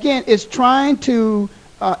that, again, is trying to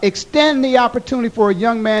extend the opportunity for a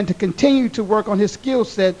young man to continue to work on his skill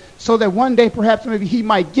set so that one day perhaps maybe he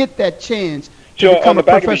might get that chance to So become on the a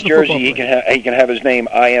back of his professional jersey, football player. he can have his name,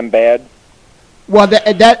 I Am Bad. Well,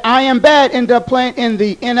 that I Am Bad ended up playing in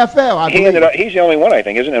the NFL, I believe. He's the only one, I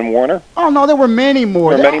think, isn't it, in Warner? Oh, no, there were many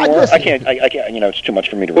more. There were many more? Listen, I can't, you know, it's too much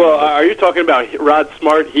for me to Well, remember. are you talking about Rod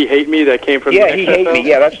Smart, He Hate Me, that came from the XFL? He Hate Me.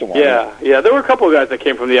 Yeah, that's the one. Yeah. There were a couple of guys that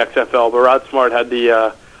came from the XFL, but Rod Smart had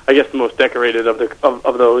the, I guess, the most decorated of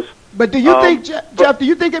those. But do you think, Jeff, do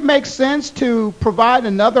you think it makes sense to provide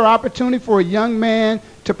another opportunity for a young man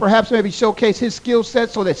to perhaps maybe showcase his skill set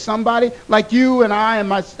so that somebody like you and I and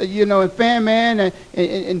my, and Fan Man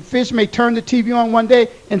and Fish may turn the TV on one day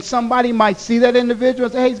and somebody might see that individual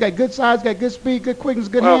and say, hey, he's got good size, got good speed, good quickness,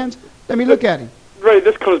 good hands. Let me look at him. Right,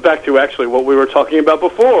 this comes back to actually what we were talking about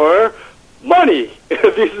before, money.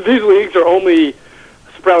 These leagues are only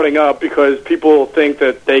sprouting up because people think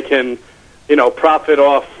that they can, profit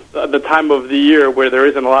off the time of the year where there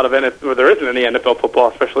isn't there isn't any NFL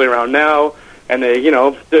football, especially around now. And they,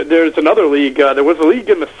 there's another league. There was a league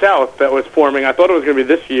in the South that was forming. I thought it was going to be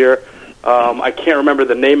this year. I can't remember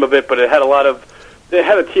the name of it, but it had they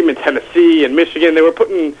had a team in Tennessee and Michigan. They were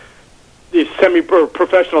putting these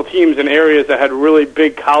semi-professional teams in areas that had really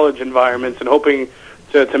big college environments and hoping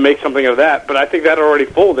to make something of that. But I think that already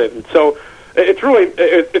folded. And so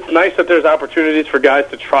it's nice that there's opportunities for guys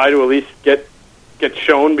to try to at least get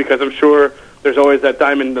shown, because I'm sure there's always that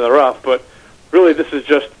diamond in the rough. But really, this is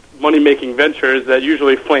just money-making ventures that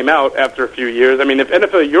usually flame out after a few years. I mean, if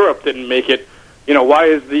NFL Europe didn't make it, why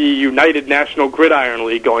is the United National Gridiron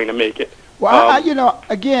League going to make it? Well,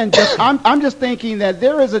 again, I'm just thinking that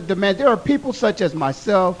there is a demand. There are people such as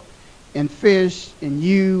myself and Fish and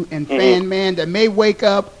you and Fan Man that may wake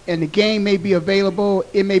up and the game may be available.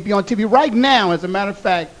 It may be on TV right now, as a matter of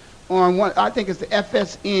fact, on one. I think it's the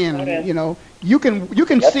FSN. You can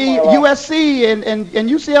see USC and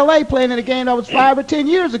UCLA playing in a game that was 5 or 10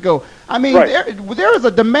 years ago. I mean, there is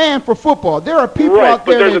a demand for football. There are people out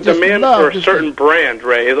there but there's that a demand for a certain brand,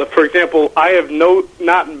 Ray. For example, I have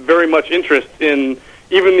not very much interest in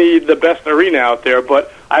even the best arena out there,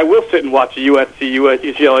 but I will sit and watch a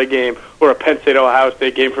UCLA game or a Penn State Ohio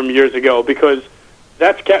State game from years ago, because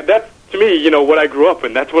that's to me, what I grew up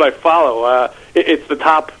in. That's what I follow. It's the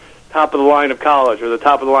top of the line of college or the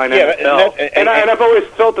top of the line NFL. And I've always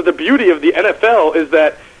felt that the beauty of the NFL is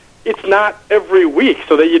that it's not every week,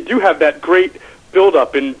 so that you do have that great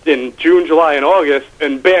build-up in June, July, and August,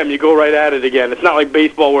 and bam, you go right at it again. It's not like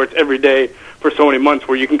baseball where it's every day for so many months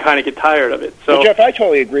where you can kind of get tired of it. So, well, Jeff, I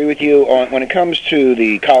totally agree with you on when it comes to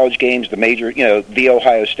the college games, the major, the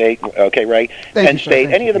Ohio State, okay, right, Penn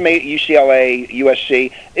State, any of the UCLA,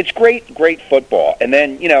 USC. It's great football. And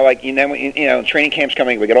then, training camp's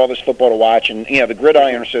coming, we get all this football to watch, and the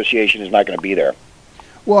Gridiron Association is not going to be there.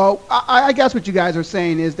 Well, I guess what you guys are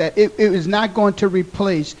saying is that it is not going to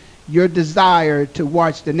replace your desire to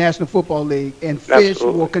watch the National Football League, and Fish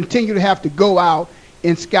will continue to have to go out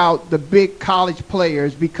and scout the big college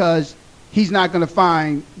players because he's not going to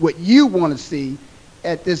find what you want to see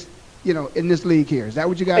at this, in this league here. Is that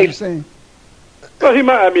what you guys are saying? Well, he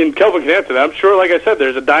might. I mean, Kelvin can answer that. I'm sure, like I said,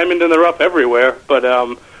 there's a diamond in the rough everywhere. But,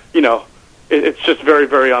 it's just very,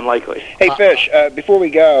 very unlikely. Hey, Fish, before we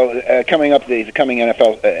go, coming up the coming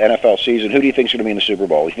NFL season, who do you think is going to be in the Super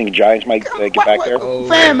Bowl? You think the Giants might get back there?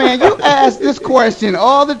 Fan man, you ask this question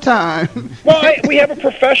all the time. Well, we have a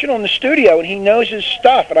professional in the studio, and he knows his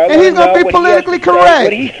stuff, and he's going to be politically correct.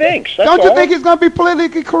 What he thinks. Don't you think he's going to be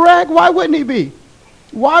politically correct? Why wouldn't he be?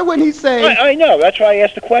 Why wouldn't he say? I know. That's why I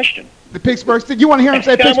asked the question. The Pittsburgh Steelers. You want to hear him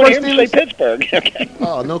say Pittsburgh Steelers? I want to hear him say Pittsburgh. Okay.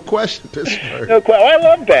 Oh, no question, Pittsburgh. No question. I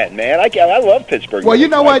love Ben, man. I love Pittsburgh. Well, you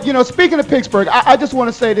know what? Speaking of Pittsburgh, I just want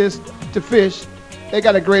to say this to Fish. They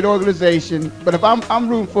got a great organization, but if I'm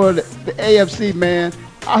rooting for the AFC, man,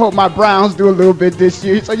 I hope my Browns do a little bit this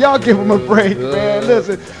year. So y'all give them a break, man.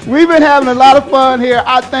 Listen, we've been having a lot of fun here.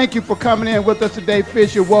 I thank you for coming in with us today,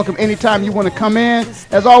 Fish. You're welcome anytime you want to come in.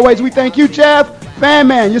 As always, we thank you, Jeff. Fan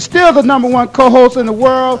man, you're still the #1 co-host in the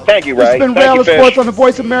world. Thank you, Ray. It's been Rail of Sports on the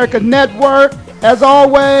Voice America Network. As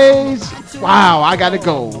always, wow, I got to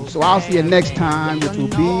go. So I'll see you next time, which will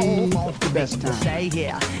be the best time.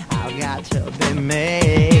 I got to be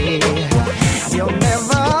made.